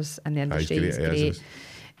actors in the industry. He's great.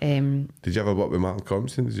 Did you ever work with Martin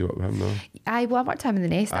Compton? Did you work with him? No. I worked with him in The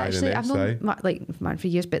Nest. Actually, I've known Martin for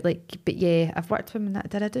years, but yeah, I've worked with him in that.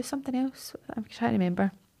 Did I do something else? I'm trying to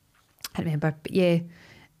remember. I can't remember, but yeah.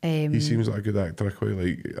 He seems like a good actor. I quite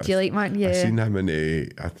like. Do you like Martin? Yeah. I seen him in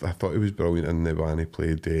I thought he was brilliant in the one he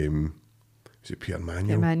played. Was it Pierre Manuel?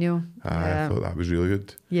 Pierre Manuel. I thought that was really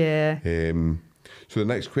good. Yeah. So the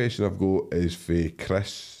next question I've got is for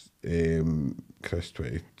Chris. Chris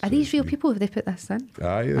 20. Are these real people? Have they put this in?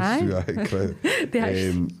 Aye.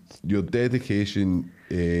 Your dedication,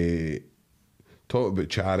 talk about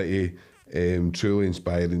charity, truly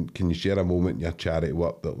inspiring. Can you share a moment in your charity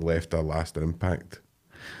work that left a lasting impact?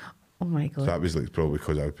 Oh my God. So that was like probably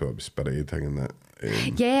because I put up a spirited thing in that.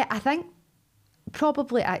 Yeah, I think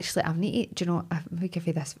probably actually I need to, do you know, I'm going to give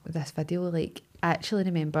you this video. Like, I actually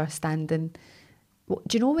remember standing. Do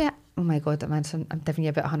you know where? Oh my God, I'm giving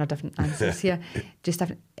you about 100 different answers here. Just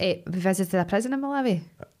different. We visited a prison in Malawi.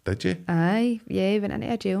 Did you? Aye, yeah, went into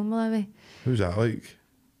a jail in Malawi. Who's that like?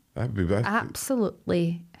 That'd be bad.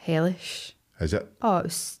 Absolutely hellish. Is it? Oh, it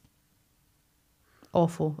was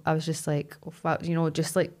awful. I was just like, you know,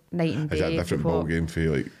 just like night and day. Is that a different ball game for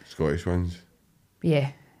you, like Scottish ones?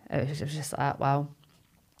 Yeah, it was just like that. Wow.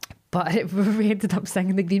 But we ended up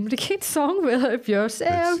singing the Green Brigade song, "Will Help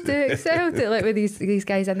Yourself to Excel," to like with these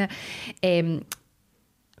guys in there.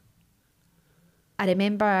 I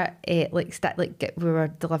remember we were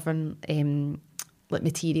delivering like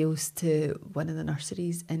materials to one of the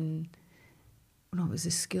nurseries in, no, it was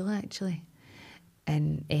a school actually,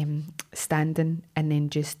 and standing and then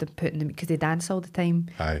just putting them, because they dance all the time,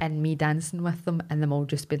 and me dancing with them, and them all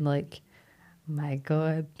just been like, my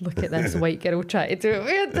God, look at this white girl trying to do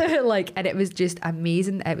it. Like, and it was just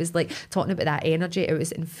amazing. It was like talking about that energy. It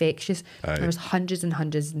was infectious. There was hundreds and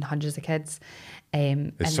hundreds and hundreds of kids.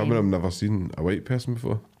 Has someone I've never seen a white person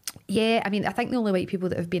before? Yeah, I mean, I think the only white people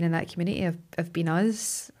that have been in that community have been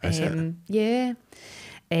us. Yeah.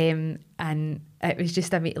 And it was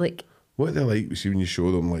just like. What are they like? See, when you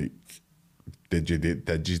show them, like, did you do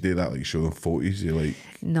that, like show them photos? You like?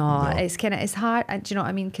 No, it's kind of, it's hard. Do you know what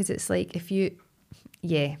I mean? Because it's like if you,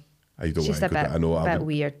 yeah, I don't it's just a bit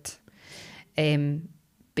weird.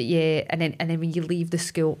 But yeah, and then when you leave the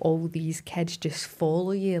school, all these kids just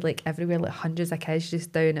follow you like everywhere, like hundreds of kids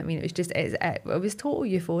just down. I mean, it was just it was total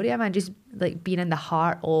euphoria, man. Just like being in the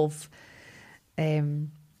heart of,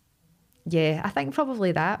 yeah, I think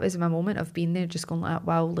probably that was my moment of being there, just going like,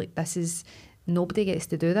 wow, like this is, nobody gets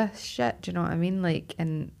to do this shit. Do you know what I mean? Like,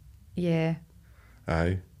 and yeah.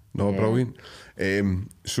 Aye. No, Yeah. brilliant.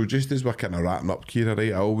 So just as we're kind of wrapping up, Keira,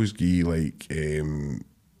 right, I always give like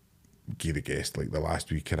give a guest like the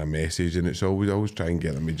last week kind of message, and it's always try and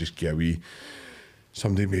get them to just give a wee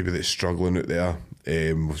somebody maybe that's struggling out there.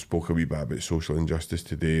 We've spoke a wee bit about social injustice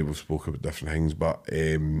today. We've spoke about different things, but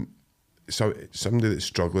so somebody that's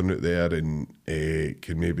struggling out there and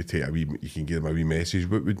can maybe take a wee, you can give them a wee message.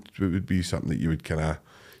 What would be something that you would kind of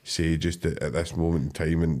say just at this moment in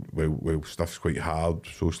time, and well stuff's quite hard,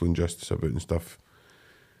 social injustice about and stuff.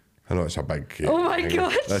 I know it's a big Oh my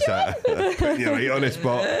God, that's putting you right on the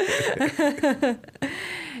spot.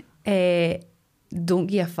 Don't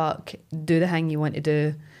give a fuck. Do the thing you want to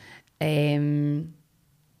do.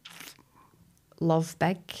 Love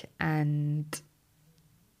big, and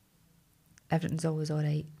everything's always all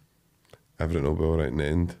right. Everything will be all right in the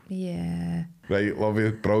end. Yeah. Right, love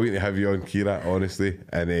you. Brilliant to have you on, Keira, honestly.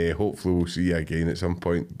 And hopefully we'll see you again at some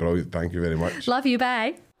point. Brilliant. Thank you very much. Love you.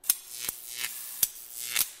 Bye.